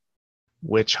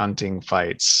witch hunting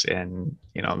fights. And,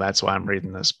 that's why I'm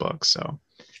reading this book. So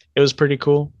it was pretty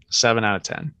cool. 7 out of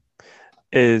 10.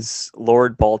 Is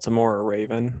Lord Baltimore a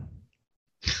raven?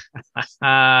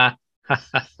 No,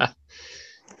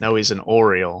 he's an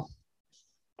Oriole.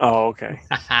 Oh, okay.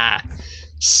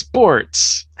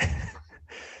 Sports.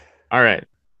 All right.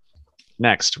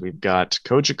 Next, we've got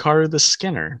Cojacaru the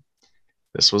Skinner.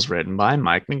 This was written by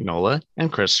Mike Mignola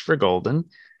and Christopher Golden,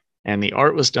 and the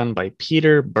art was done by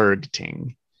Peter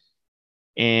Bergting.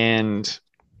 And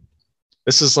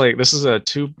this is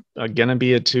gonna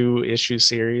be a 2-issue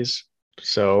series,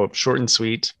 so short and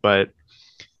sweet. But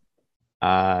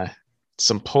uh,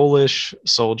 some Polish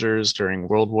soldiers during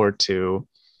World War II.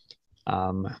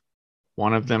 Um,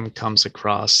 One of them comes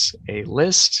across a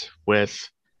list with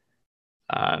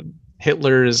uh,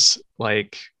 Hitler's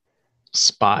like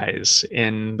spies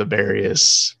in the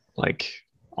various like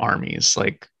armies,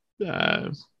 like uh,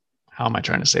 how am I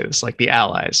trying to say this? Like the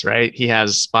Allies, right? He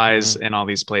has spies Mhm. in all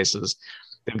these places.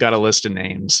 They've got a list of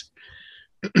names,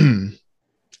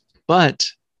 but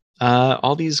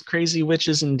all these crazy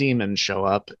witches and demons show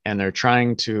up, and they're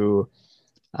trying to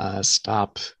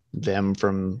stop them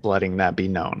from letting that be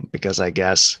known because I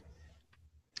guess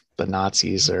the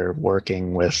Nazis are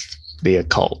working with the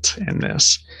occult in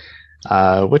this,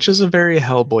 which is a very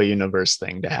Hellboy universe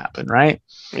thing to happen, right?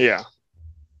 Yeah.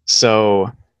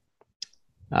 So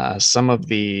some of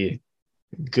the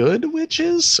good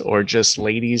witches or just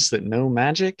ladies that know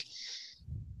magic,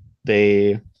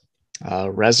 they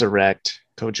resurrect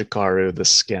Cojacaru the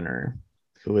Skinner,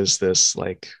 who is this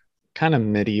like kind of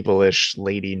medievalish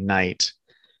lady knight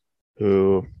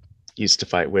who used to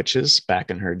fight witches back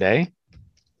in her day.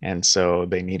 And so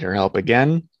they need her help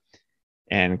again.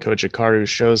 And Cojacaru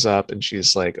shows up and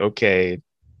she's like, okay,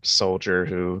 soldier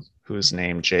whose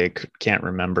name Jake can't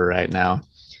remember right now.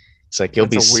 It's like, you'll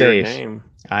That's be a weird safe. name.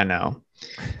 I know.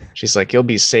 She's like, you'll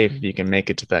be safe if you can make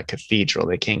it to that cathedral.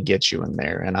 They can't get you in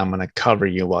there, and I'm gonna cover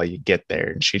you while you get there.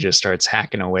 And she just starts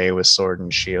hacking away with sword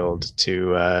and shield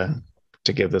to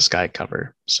give this guy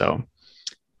cover. So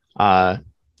uh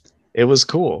it was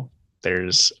cool.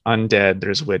 There's undead,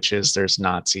 there's witches, there's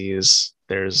Nazis,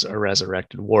 there's a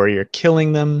resurrected warrior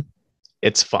killing them.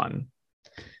 It's fun.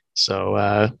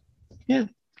 So yeah,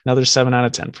 another 7 out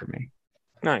of 10 for me.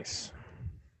 Nice.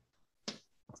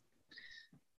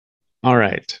 All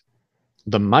right.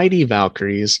 The Mighty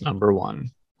Valkyries #1.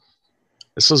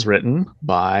 This was written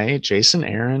by Jason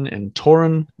Aaron and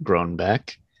Torun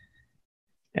Groenbeck,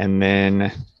 and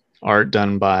then art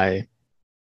done by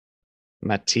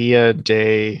Mattia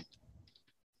de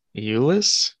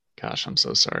Eulis. Gosh, I'm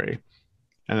so sorry.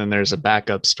 And then there's a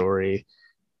backup story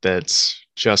that's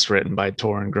just written by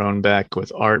Torun Groenbeck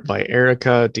with art by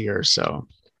Erica D'Urso.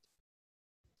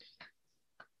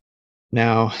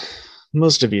 Now,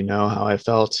 most of you know how I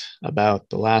felt about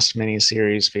the last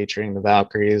miniseries featuring the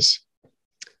Valkyries.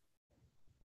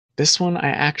 This one I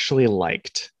actually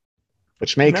liked,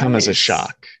 which may come as a Nice.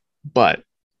 shock, but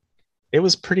it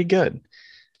was pretty good.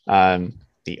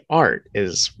 The art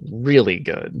is really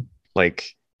good,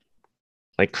 like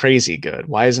like crazy good.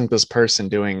 Why isn't this person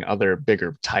doing other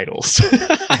bigger titles?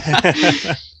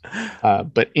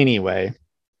 But anyway,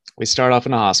 we start off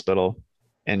in a hospital,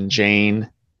 and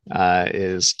Jane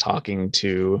is talking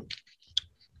to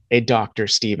a Dr.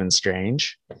 Stephen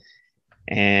Strange,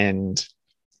 and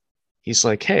he's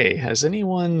like, "Hey, has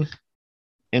anyone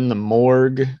in the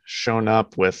morgue shown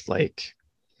up with like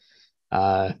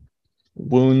uh,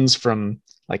 wounds from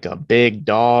like a big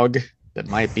dog that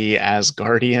might be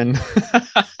Asgardian?"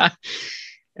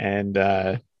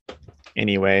 And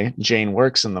anyway, Jane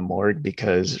works in the morgue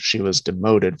because she was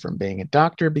demoted from being a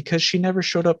doctor because she never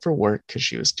showed up for work because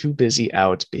she was too busy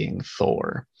out being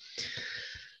Thor.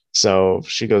 So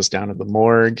she goes down to the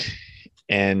morgue,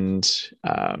 and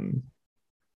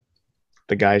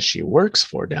the guy she works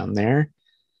for down there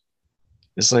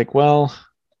is like, well,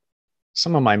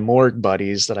 some of my morgue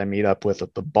buddies that I meet up with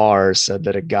at the bar said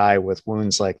that a guy with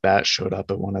wounds like that showed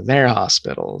up at one of their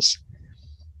hospitals.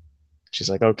 She's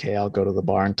like, okay, I'll go to the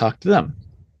bar and talk to them.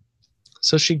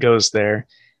 So she goes there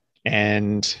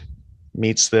and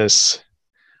meets this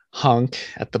hunk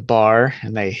at the bar,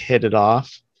 and they hit it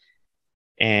off.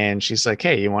 And she's like,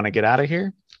 hey, you want to get out of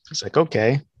here? He's like,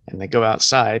 okay. And they go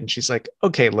outside, and she's like,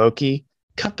 okay, Loki,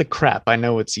 cut the crap. I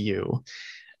know it's you.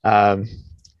 Um,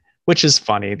 which is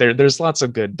funny. There's lots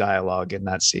of good dialogue in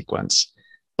that sequence.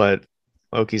 But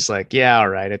Loki's like, yeah, all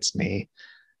right, it's me.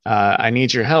 I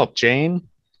need your help, Jane.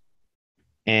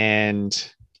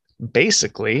 And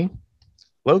basically,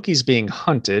 Loki's being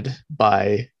hunted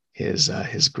by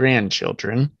his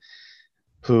grandchildren,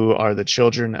 who are the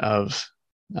children of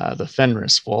the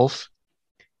Fenris wolf.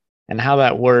 And how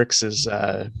that works is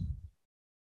the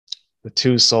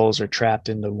two souls are trapped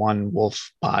into one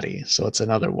wolf body, so it's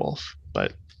another wolf.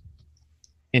 But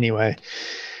anyway,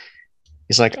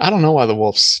 he's like, I don't know why the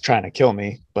wolf's trying to kill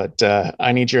me, but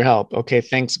I need your help. Okay,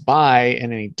 thanks, bye.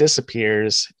 And then he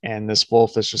disappears, and this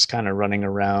wolf is just kind of running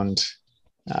around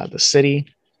the city.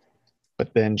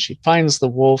 But then she finds the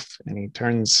wolf, and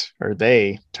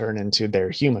they turn into their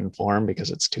human form because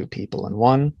it's two people in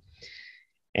one.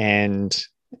 And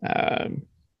Um,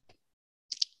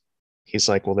 he's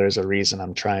like, well, there's a reason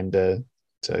I'm trying to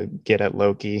get at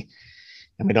Loki.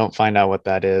 And we don't find out what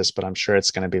that is, but I'm sure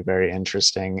it's going to be very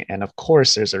interesting. And of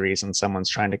course, there's a reason someone's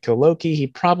trying to kill Loki. He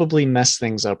probably messed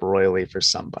things up royally for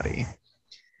somebody.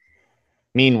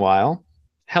 Meanwhile,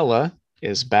 Hela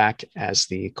is back as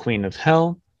the Queen of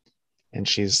Hell, and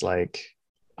she's like,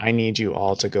 I need you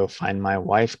all to go find my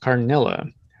wife, Carnilla,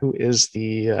 who is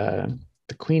the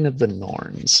Queen of the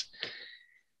Norns.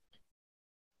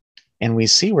 And we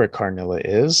see where Carnilla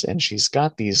is, and she's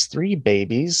got these three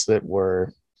babies that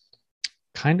were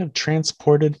kind of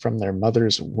transported from their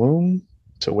mother's womb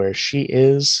to where she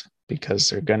is because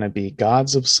they're going to be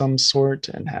gods of some sort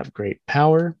and have great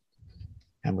power.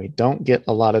 And we don't get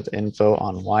a lot of info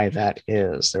on why that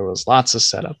is. There was lots of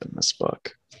setup in this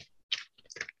book.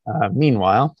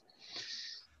 Meanwhile,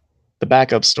 the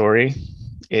backup story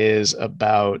is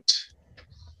about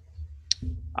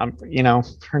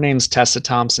her name's Tessa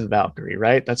Thompson Valkyrie,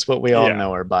 right? That's what we all Yeah.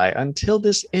 know her by. Until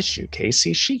this issue,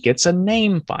 Casey, she gets a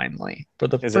name finally for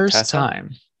the Is it first Tessa?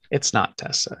 time. It's not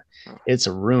Tessa, Oh. it's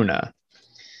Runa,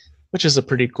 which is a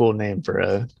pretty cool name for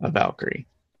a Valkyrie.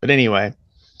 But anyway,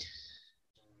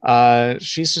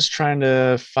 she's just trying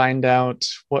to find out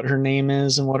what her name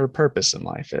is and what her purpose in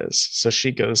life is. So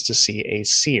she goes to see a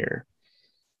seer.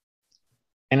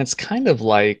 And it's kind of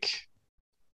like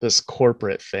this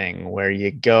corporate thing where you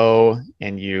go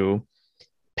and you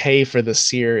pay for the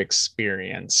seer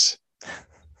experience,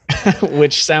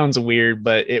 which sounds weird,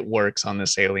 but it works on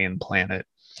this alien planet.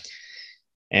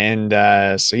 And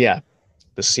so, yeah,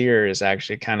 the seer is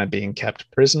actually kind of being kept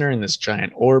prisoner in this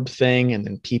giant orb thing. And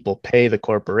then people pay the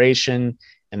corporation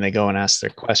and they go and ask their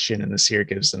question, and the seer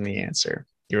gives them the answer.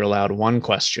 You're allowed one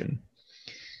question.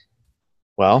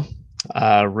 Well,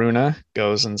 Runa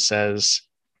goes and says,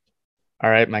 all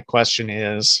right, my question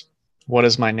is, what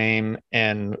is my name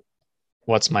and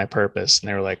what's my purpose? And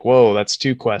they were like, whoa, that's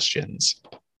two questions.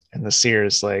 And the seer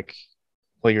is like,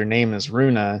 well, your name is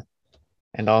Runa,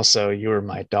 and also you were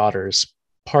my daughter's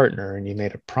partner and you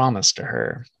made a promise to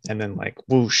her. And then, like,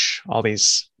 whoosh, all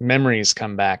these memories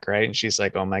come back, right? And she's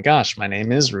like, oh my gosh, my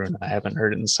name is Runa. I haven't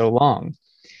heard it in so long.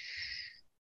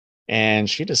 And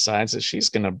she decides that she's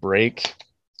going to break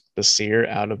the seer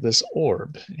out of this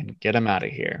orb and get him out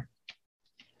of here.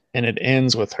 And it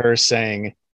ends with her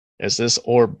saying, is this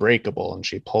orb breakable? And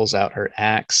she pulls out her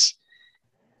axe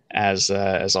as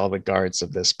all the guards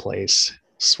of this place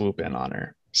swoop in on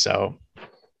her. So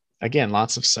again,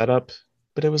 lots of setup,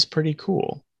 but it was pretty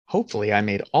cool. Hopefully I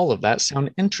made all of that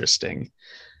sound interesting.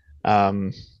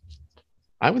 I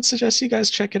would suggest you guys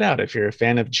check it out if you're a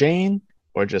fan of Jane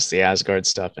or just the Asgard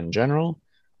stuff in general,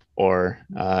 or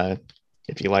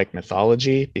if you like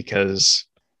mythology, because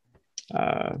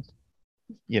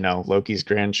Loki's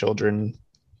grandchildren,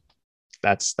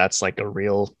 that's like a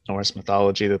real Norse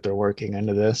mythology that they're working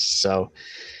into this. So,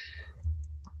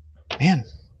 man,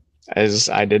 as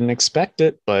I didn't expect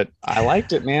it, but I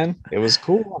liked it, man. It was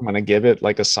cool. I'm gonna give it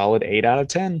like a solid 8 out of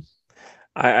 10.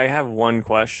 I have one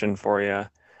question for you.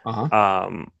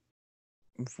 Uh-huh.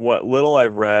 What little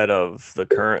I've read of the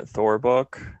current Thor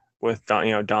book with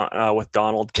with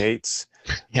Donald Cates,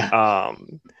 Yeah.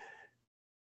 um,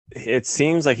 it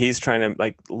seems like he's trying to,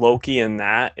 like, Loki in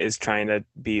that is trying to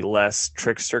be less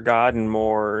trickster god and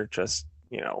more just,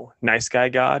 nice guy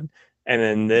god. And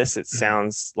in this, it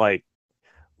sounds like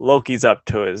Loki's up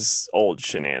to his old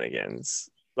shenanigans.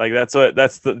 Like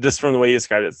just from the way you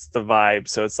described it, it's the vibe.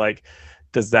 So it's like,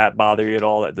 does that bother you at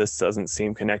all that this doesn't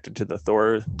seem connected to the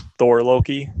Thor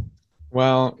Loki?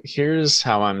 Well, here's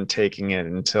how I'm taking it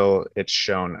until it's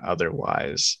shown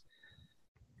otherwise.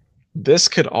 This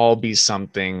could all be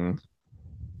something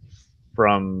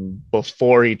from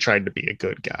before he tried to be a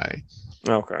good guy.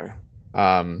 Okay.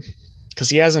 Because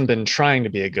he hasn't been trying to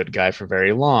be a good guy for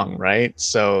very long, right?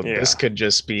 So this Yeah. could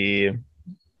just be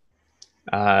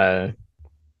uh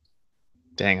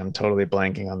dang, I'm totally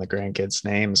blanking on the grandkids'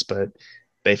 names, but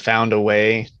they found a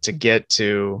way to get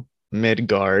to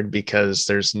Midgard because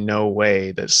there's no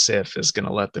way that Sif is going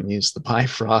to let them use the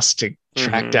Bifrost to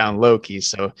track Mm-hmm. down Loki.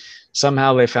 So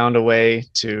somehow they found a way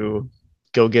to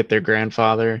go get their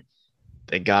grandfather.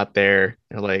 They got there.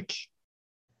 They're like,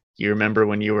 you remember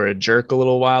when you were a jerk a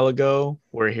little while ago?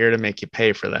 We're here to make you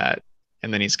pay for that.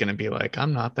 And then he's going to be like,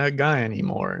 I'm not that guy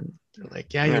anymore. And they're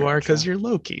like, yeah, I you are because gotcha. you're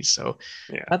Loki. So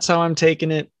Yeah. that's how I'm taking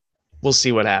it. We'll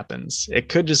see what happens. It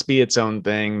could just be its own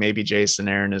thing. Maybe Jason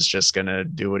Aaron is just going to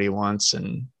do what he wants.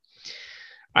 And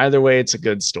either way, it's a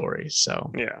good story.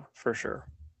 So, Yeah, for sure.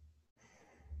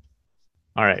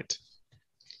 all right.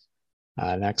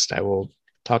 Next, I will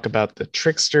talk about the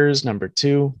Tricksters, number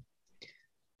 2.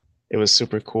 It was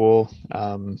super cool.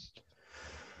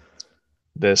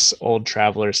 This old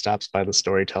traveler stops by the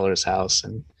storyteller's house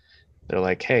and they're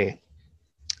like, hey,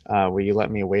 will you let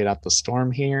me wait out the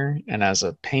storm here? And as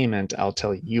a payment, I'll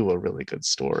tell you a really good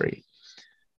story.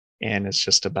 And it's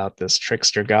just about this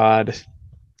trickster god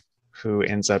who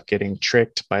ends up getting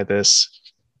tricked by this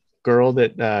girl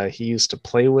that he used to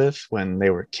play with when they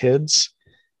were kids,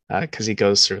 because he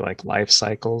goes through like life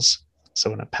cycles.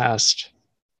 So in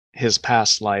his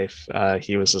past life,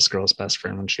 he was this girl's best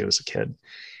friend when she was a kid,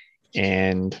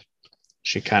 and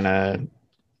she kind of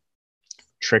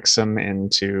tricks him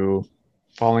into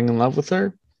falling in love with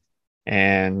her,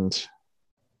 and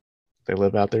they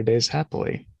live out their days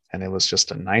happily. And it was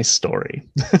just a nice story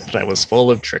that was full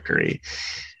of trickery,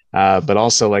 but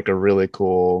also like a really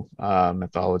cool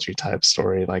mythology type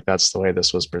story. Like that's the way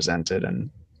this was presented. And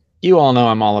you all know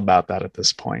I'm all about that at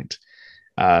this point.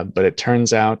 But it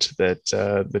turns out that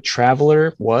the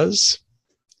traveler was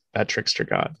that trickster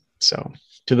god. So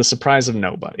to the surprise of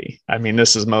nobody. I mean,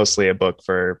 this is mostly a book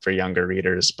for younger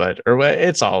readers, or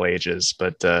it's all ages,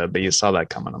 but you saw that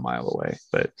coming a mile away.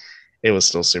 But it was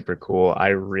still super cool. I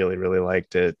really, really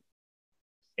liked it.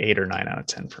 8 or 9 out of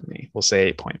 10 for me. We'll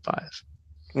say 8.5.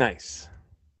 Nice.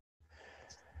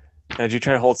 Now, did you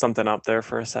try to hold something up there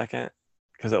for a second?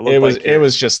 Because it It looked was like it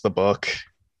was just the book.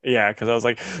 yeah. Because I was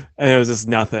like, and it was just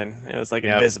nothing. It was like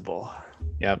Yep. invisible.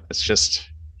 Yep. It's just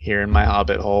here in my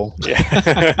hobbit hole.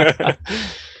 Yeah.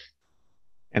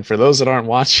 And for those that aren't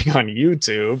watching on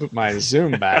YouTube, my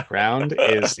Zoom background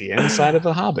is the inside of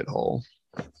a hobbit hole.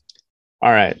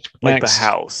 All right. Like Next. the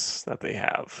house that they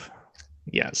have.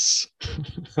 Yes.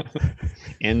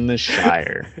 In the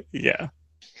Shire. Yeah.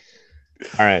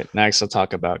 All right. Next, I'll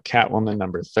talk about Catwoman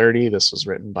number 30. This was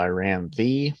written by Ram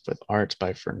V with art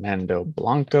by Fernando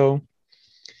Blanco.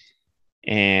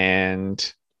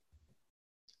 And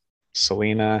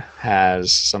Selena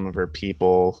has some of her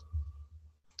people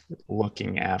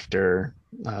looking after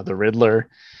the Riddler,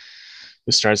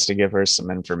 who starts to give her some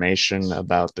information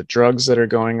about the drugs that are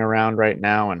going around right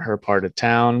now in her part of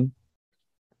town.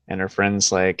 And her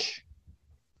friend's like,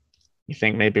 you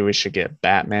think maybe we should get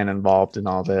Batman involved in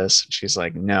all this? She's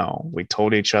like, no, we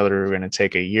told each other we were going to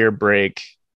take a year break.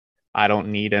 I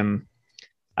don't need him.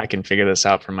 I can figure this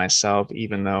out for myself,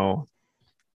 even though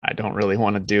I don't really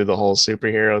want to do the whole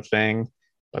superhero thing.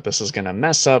 But this is going to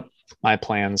mess up my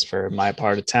plans for my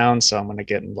part of town, so I'm going to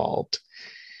get involved.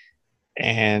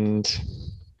 And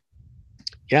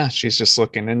yeah, she's just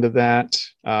looking into that.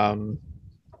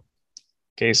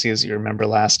 Casey, as you remember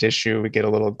last issue, we get a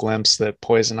little glimpse that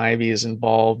Poison Ivy is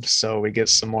involved. So we get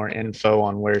some more info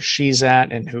on where she's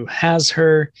at and who has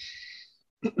her.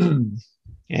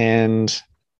 And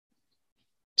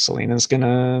Selena's going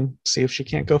to see if she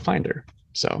can't go find her.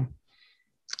 So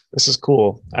this is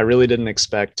cool. I really didn't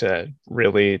expect to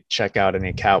really check out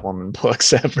any Catwoman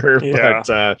books ever. Yeah.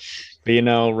 But you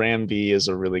know, Ram V is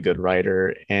a really good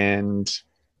writer and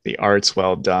the art's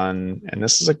well done. And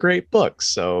this is a great book.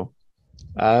 So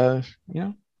you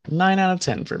know, 9 out of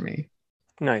 10 for me.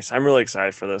 Nice. I'm really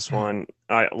excited for this one.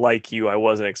 I like you. I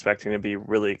wasn't expecting to be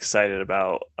really excited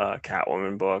about a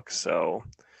Catwoman book, so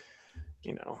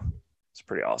you know, it's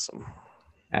pretty awesome.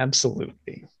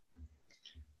 Absolutely.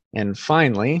 And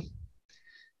finally,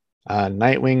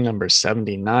 Nightwing number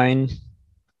 79.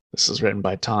 This is written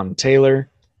by Tom Taylor,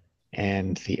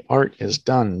 and the art is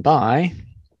done by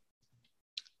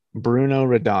Bruno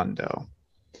Redondo.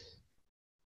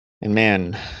 And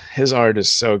man, his art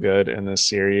is so good in this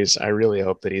series. I really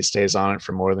hope that he stays on it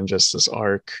for more than just this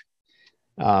arc.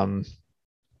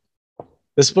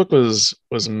 This book was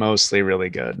mostly really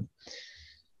good.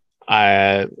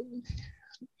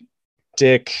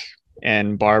 Dick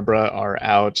and Barbara are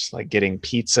out like getting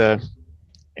pizza,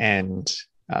 and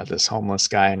this homeless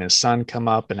guy and his son come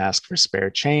up and ask for spare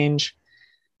change.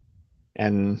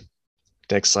 And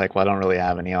Dick's like, well, I don't really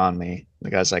have any on me. The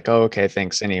guy's like, oh, okay,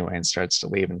 thanks anyway, and starts to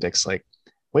leave. And Dick's like,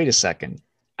 wait a second.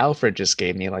 Alfred just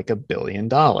gave me like $1 billion.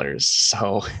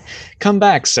 So come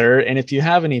back, sir. And if you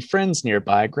have any friends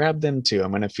nearby, grab them too.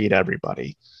 I'm going to feed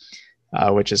everybody,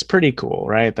 which is pretty cool,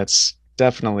 right? That's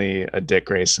definitely a Dick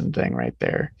Grayson thing right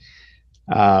there.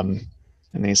 And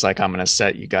he's like, I'm going to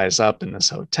set you guys up in this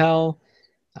hotel.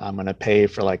 I'm going to pay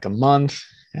for like a month,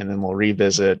 and then we'll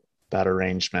revisit that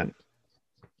arrangement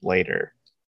later.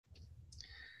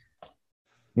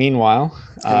 Meanwhile,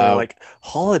 And they're like,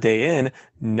 Holiday Inn?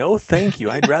 No, thank you.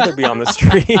 I'd rather be on the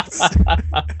streets.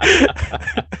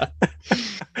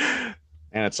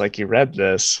 And it's like, you read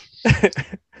this.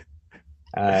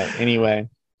 Anyway,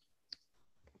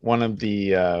 one of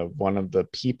the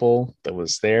people that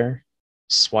was there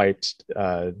swiped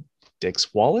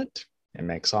Dick's wallet, and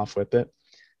makes off with it.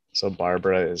 So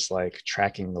Barbara is like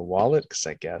tracking the wallet because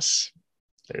I guess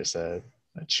there's a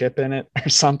chip in it or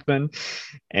something.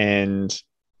 And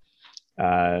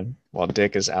while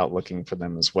Dick is out looking for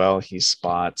them as well, he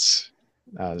spots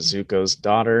Zuko's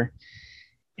daughter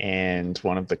and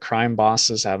one of the crime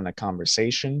bosses having a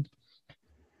conversation.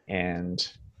 And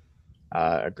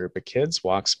a group of kids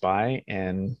walks by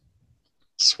and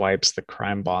swipes the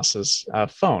crime boss's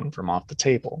phone from off the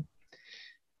table.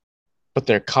 But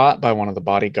they're caught by one of the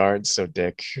bodyguards, so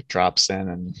Dick drops in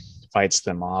and fights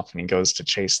them off, and he goes to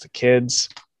chase the kids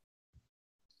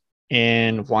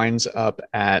and winds up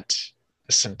at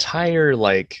this entire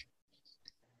like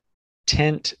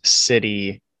tent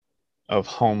city of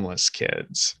homeless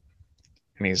kids.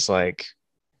 And he's like,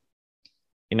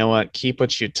 you know what? Keep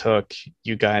what you took.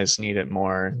 You guys need it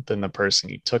more than the person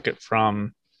you took it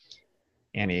from.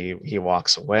 And he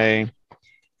walks away.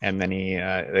 And then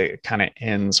it kind of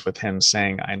ends with him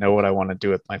saying, I know what I want to do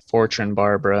with my fortune,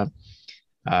 Barbara.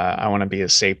 I want to be a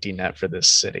safety net for this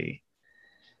city.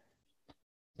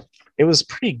 It was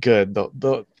pretty good.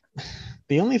 The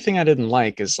only thing I didn't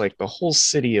like is like the whole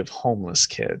city of homeless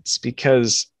kids,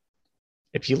 because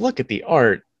if you look at the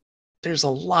art, there's a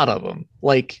lot of them.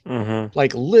 Like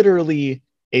literally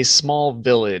a small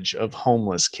village of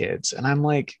homeless kids. And I'm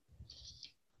like,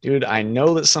 dude, I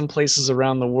know that some places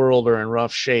around the world are in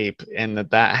rough shape and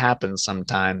that happens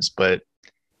sometimes, but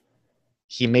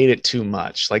he made it too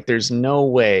much. Like, there's no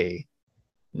way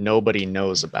nobody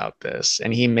knows about this.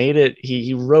 And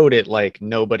he wrote it like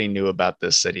nobody knew about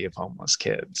this city of homeless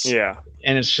kids. Yeah.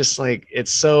 And it's just like,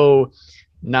 it's so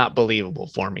not believable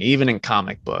for me, even in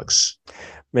comic books.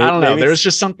 I don't know. There's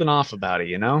just something off about it,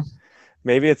 you know?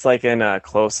 Maybe it's like in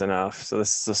Close Enough. So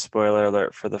this is a spoiler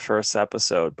alert for the first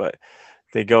episode, but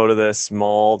they go to this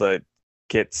mall to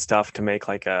get stuff to make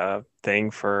like a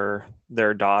thing for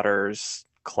their daughter's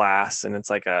class, and it's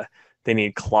like they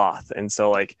need cloth, and so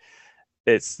like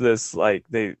it's this like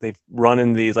they run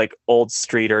in these like old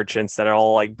street urchins that are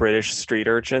all like British street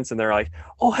urchins, and they're like,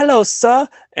 oh, hello sir,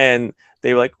 and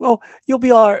they were like, well, you'll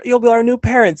be our new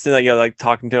parents, and like, like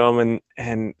talking to them,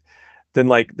 and then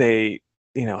like they,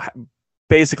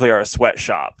 basically are a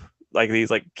sweatshop, like these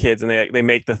like kids, and they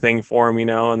make the thing for them,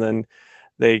 and then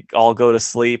they all go to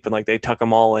sleep, and like they tuck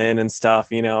them all in and stuff,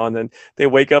 and then they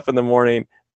wake up in the morning,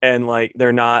 and like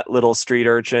they're not little street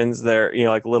urchins, they're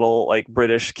like little like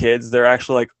British kids, they're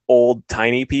actually like old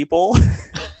tiny people.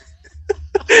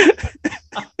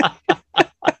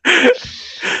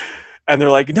 And they're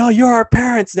like, no, you're our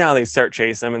parents now. They start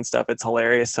chasing them and stuff. It's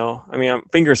hilarious. So I mean, I'm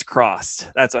fingers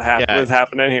crossed that's what was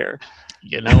happening here.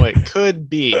 It could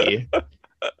be,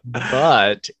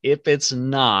 but if it's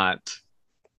not,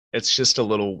 it's just a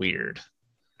little weird.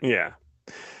 Yeah.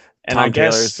 And Tom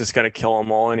Taylor's just going to kill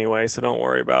them all anyway, so don't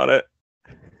worry about it.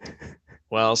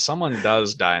 Well, someone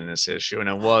does die in this issue, and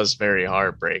it was very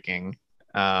heartbreaking.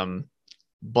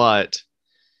 But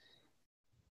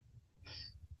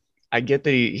I get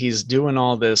that he's doing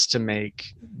all this to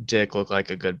make Dick look like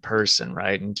a good person,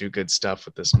 right? And do good stuff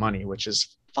with this money, which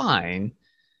is fine.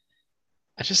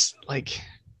 I just like,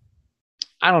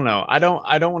 I don't know. I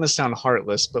don't want to sound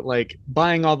heartless, but like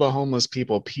buying all the homeless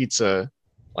people pizza,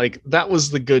 like that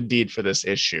was the good deed for this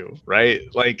issue, right?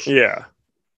 Like, yeah,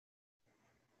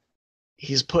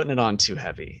 he's putting it on too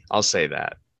heavy. I'll say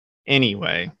that.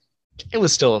 Anyway, it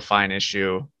was still a fine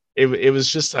issue. It was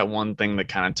just that one thing that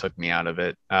kind of took me out of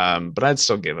it. But I'd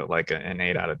still give it like an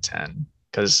 8 out of 10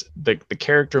 because the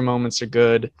character moments are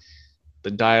good,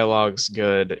 the dialogue's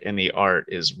good, and the art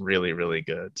is really, really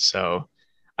good. So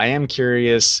I am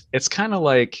curious. It's kind of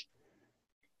like,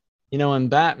 in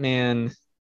Batman,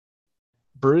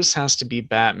 Bruce has to be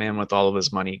Batman with all of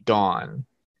his money gone.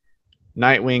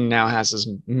 Nightwing now has his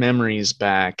memories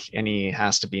back, and he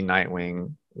has to be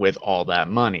Nightwing with all that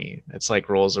money. It's like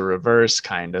roles are reverse,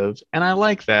 kind of. And I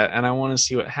like that, and I want to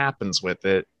see what happens with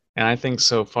it. And I think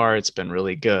so far it's been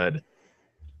really good.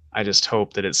 I just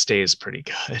hope that it stays pretty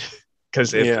good.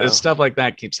 Because if stuff like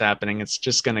that keeps happening, it's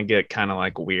just going to get kind of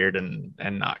like weird and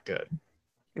not good.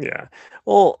 Yeah.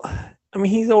 Well, I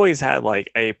mean, he's always had like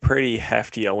a pretty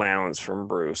hefty allowance from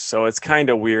Bruce. So it's kind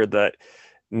of weird that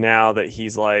now that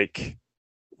he's like,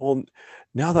 well,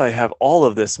 now that I have all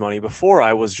of this money, before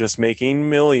I was just making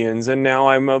millions and now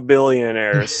I'm a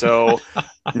billionaire. So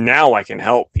now I can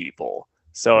help people.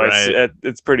 So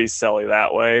it's pretty silly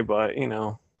that way, but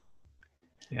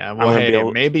Yeah,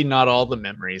 well, maybe not all the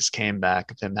memories came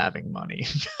back of him having money.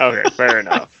 Okay, fair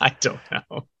enough. I don't know.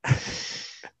 All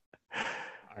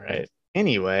right.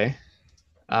 Anyway,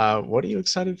 what are you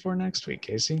excited for next week,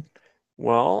 Casey?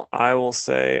 Well, I will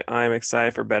say I'm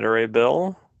excited for Better Ray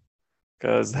Bill.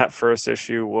 because that first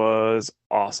issue was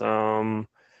awesome.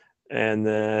 And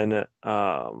then,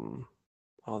 oh,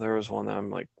 there was one that I'm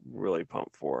like really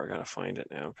pumped for. I gotta find it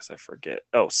now because I forget.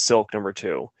 Oh, Silk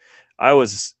 #2. I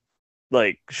was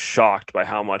like shocked by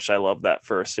how much I loved that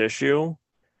first issue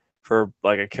for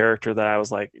like a character that I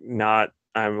was like not.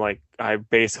 I'm like I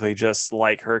basically just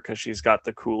like her because she's got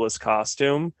the coolest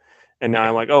costume, and now I'm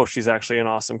Yeah. like, oh, she's actually an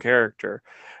awesome character.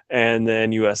 And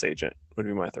then U.S. Agent would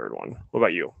be my third one. What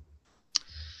about you?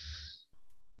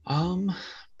 Um,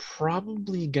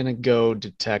 Probably gonna go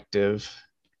detective.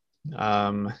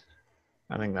 Um,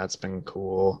 I think that's been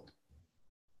cool.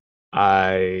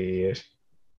 I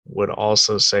would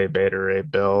also say Beta Ray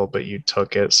Bill, but you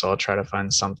took it, so I'll try to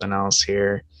find something else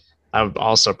here. I would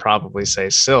also probably say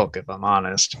Silk, if I'm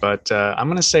honest, but I'm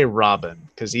going to say Robin,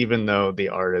 because even though the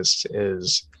artist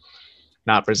is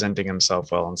not presenting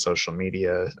himself well on social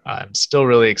media, I'm still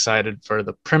really excited for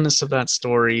the premise of that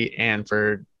story and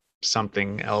for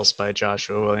something else by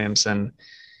Joshua Williamson.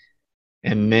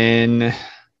 And then,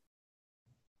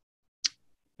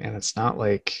 and it's not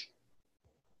like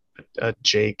a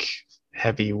Jake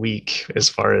heavy week as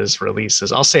far as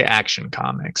releases. I'll say Action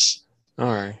Comics, All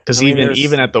right. I because mean,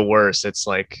 even there's at the worst, it's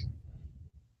like,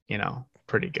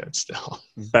 pretty good still.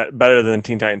 better than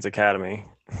Teen Titans Academy.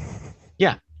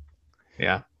 Yeah,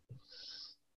 yeah.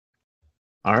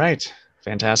 All right,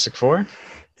 Fantastic Four.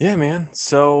 Yeah, man.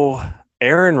 So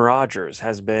Aaron Rodgers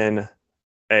has been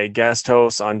a guest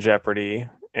host on Jeopardy,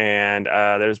 and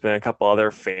there's been a couple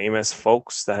other famous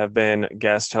folks that have been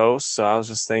guest hosts. So I was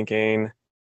just thinking,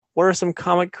 what are some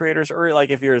comic creators, or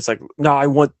like if you're just like, no, I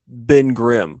want Ben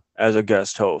Grimm as a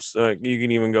guest host. You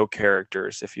can even go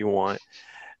characters if you want,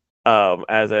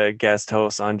 as a guest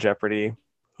host on Jeopardy.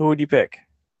 Who would you pick?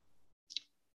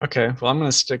 Okay, well, I'm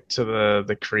going to stick to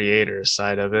the creator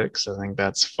side of it because I think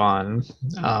that's fun.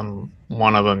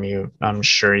 One of them I'm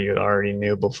sure you already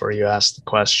knew before you asked the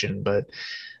question, but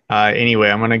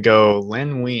anyway, I'm going to go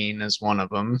Lin Wein as one of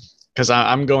them because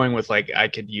I'm going with like I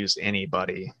could use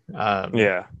anybody.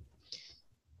 Yeah.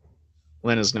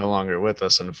 Lynn is no longer with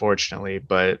us, unfortunately,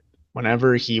 but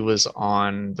whenever he was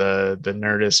on the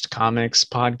Nerdist Comics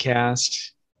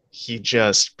podcast, he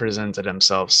just presented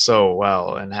himself so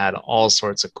well and had all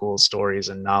sorts of cool stories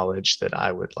and knowledge that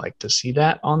I would like to see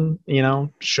that on,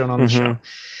 shown on the show.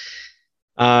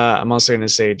 Mm-hmm. I'm also going to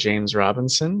say James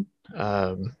Robinson.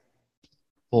 Well,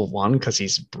 one, because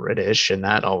he's British and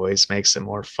that always makes it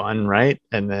more fun, right?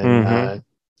 And then Mm-hmm.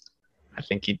 I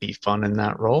think he'd be fun in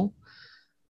that role.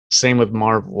 Same with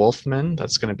Marv Wolfman.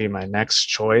 That's going to be my next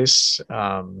choice.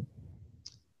 I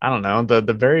don't know.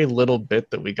 The very little bit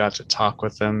that we got to talk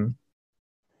with him,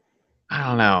 I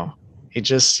don't know. He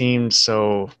just seemed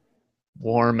so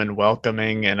warm and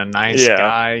welcoming and a nice Yeah.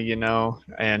 guy,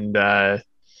 and I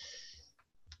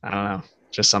don't know,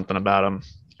 just something about him.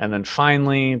 And then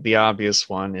finally, the obvious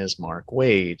one is Mark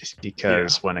Waid, Yeah.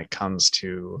 because when it comes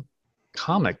to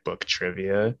comic book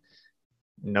trivia,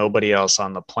 nobody else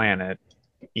on the planet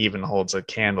even holds a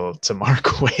candle to Mark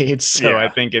Waid. So I Yeah.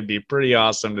 think it'd be pretty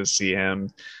awesome to see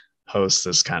him host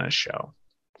this kind of show.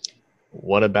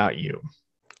 What about you?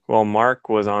 Well, Mark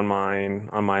was on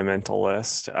my mental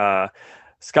list.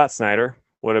 Scott Snyder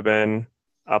would have been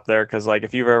up there because, like,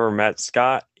 if you've ever met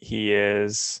Scott, he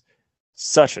is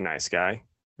such a nice guy,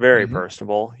 very Mm-hmm.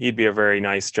 personable. He'd be a very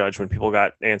nice judge when people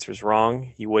got answers wrong.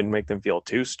 He wouldn't make them feel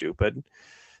too stupid,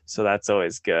 so that's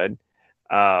always good.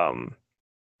 Um,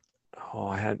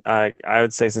 I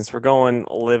would say since we're going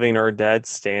living or dead,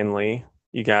 Stanley,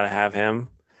 you got to have him.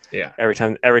 Yeah. Every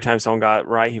time someone got it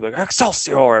right, he'd be like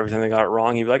Excelsior. Every time they got it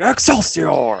wrong, he'd be like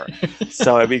Excelsior.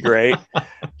 So it'd be great.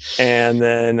 And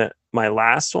then my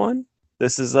last one,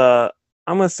 this is a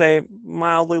I'm gonna say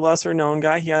mildly lesser known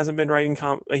guy. He hasn't been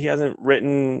he hasn't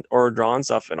written or drawn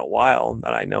stuff in a while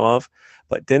that I know of.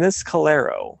 But Dennis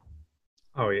Calero,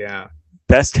 Oh yeah.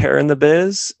 best hair in the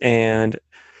biz and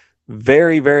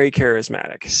very, very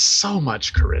charismatic. So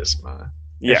much charisma.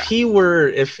 Yeah,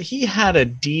 If he had a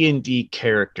D&D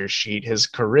character sheet, his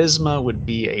charisma would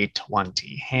be a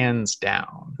 20, hands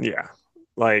down. yeah.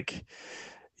 Like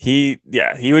he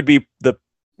would be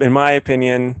in my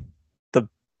opinion, the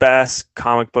best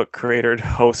comic book creator to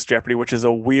host Jeopardy, which is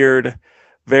a weird,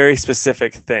 very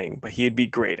specific thing, but he'd be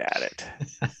great at it.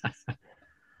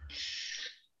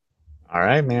 All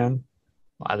right, man.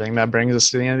 Well, I think that brings us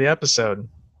to the end of the episode.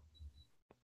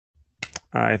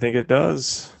 I think it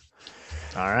does.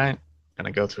 All right.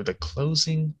 Gonna go through the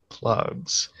closing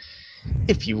plugs.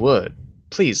 If you would,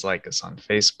 please like us on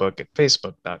Facebook at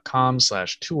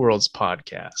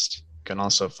facebook.com/2worldspodcast. You can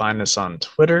also find us on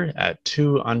Twitter at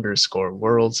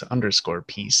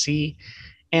 2_worlds_PC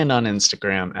and on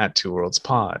Instagram at Two Worlds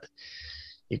Pod.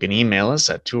 You can email us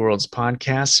at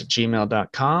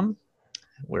twoworldspodcast@gmail.com.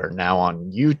 We're now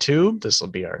on YouTube. This will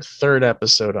be our third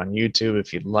episode on YouTube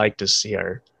if you'd like to see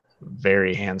our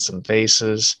very handsome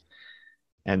faces.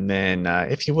 And then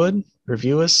if you would,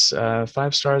 review us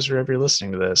 5 stars wherever you're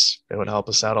listening to this. It would help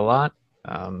us out a lot.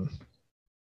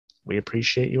 We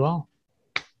appreciate you all.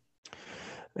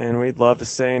 And we'd love to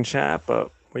stay in chat,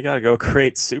 but we got to go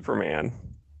create Superman.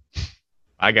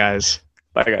 Bye, guys.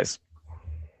 Bye, guys.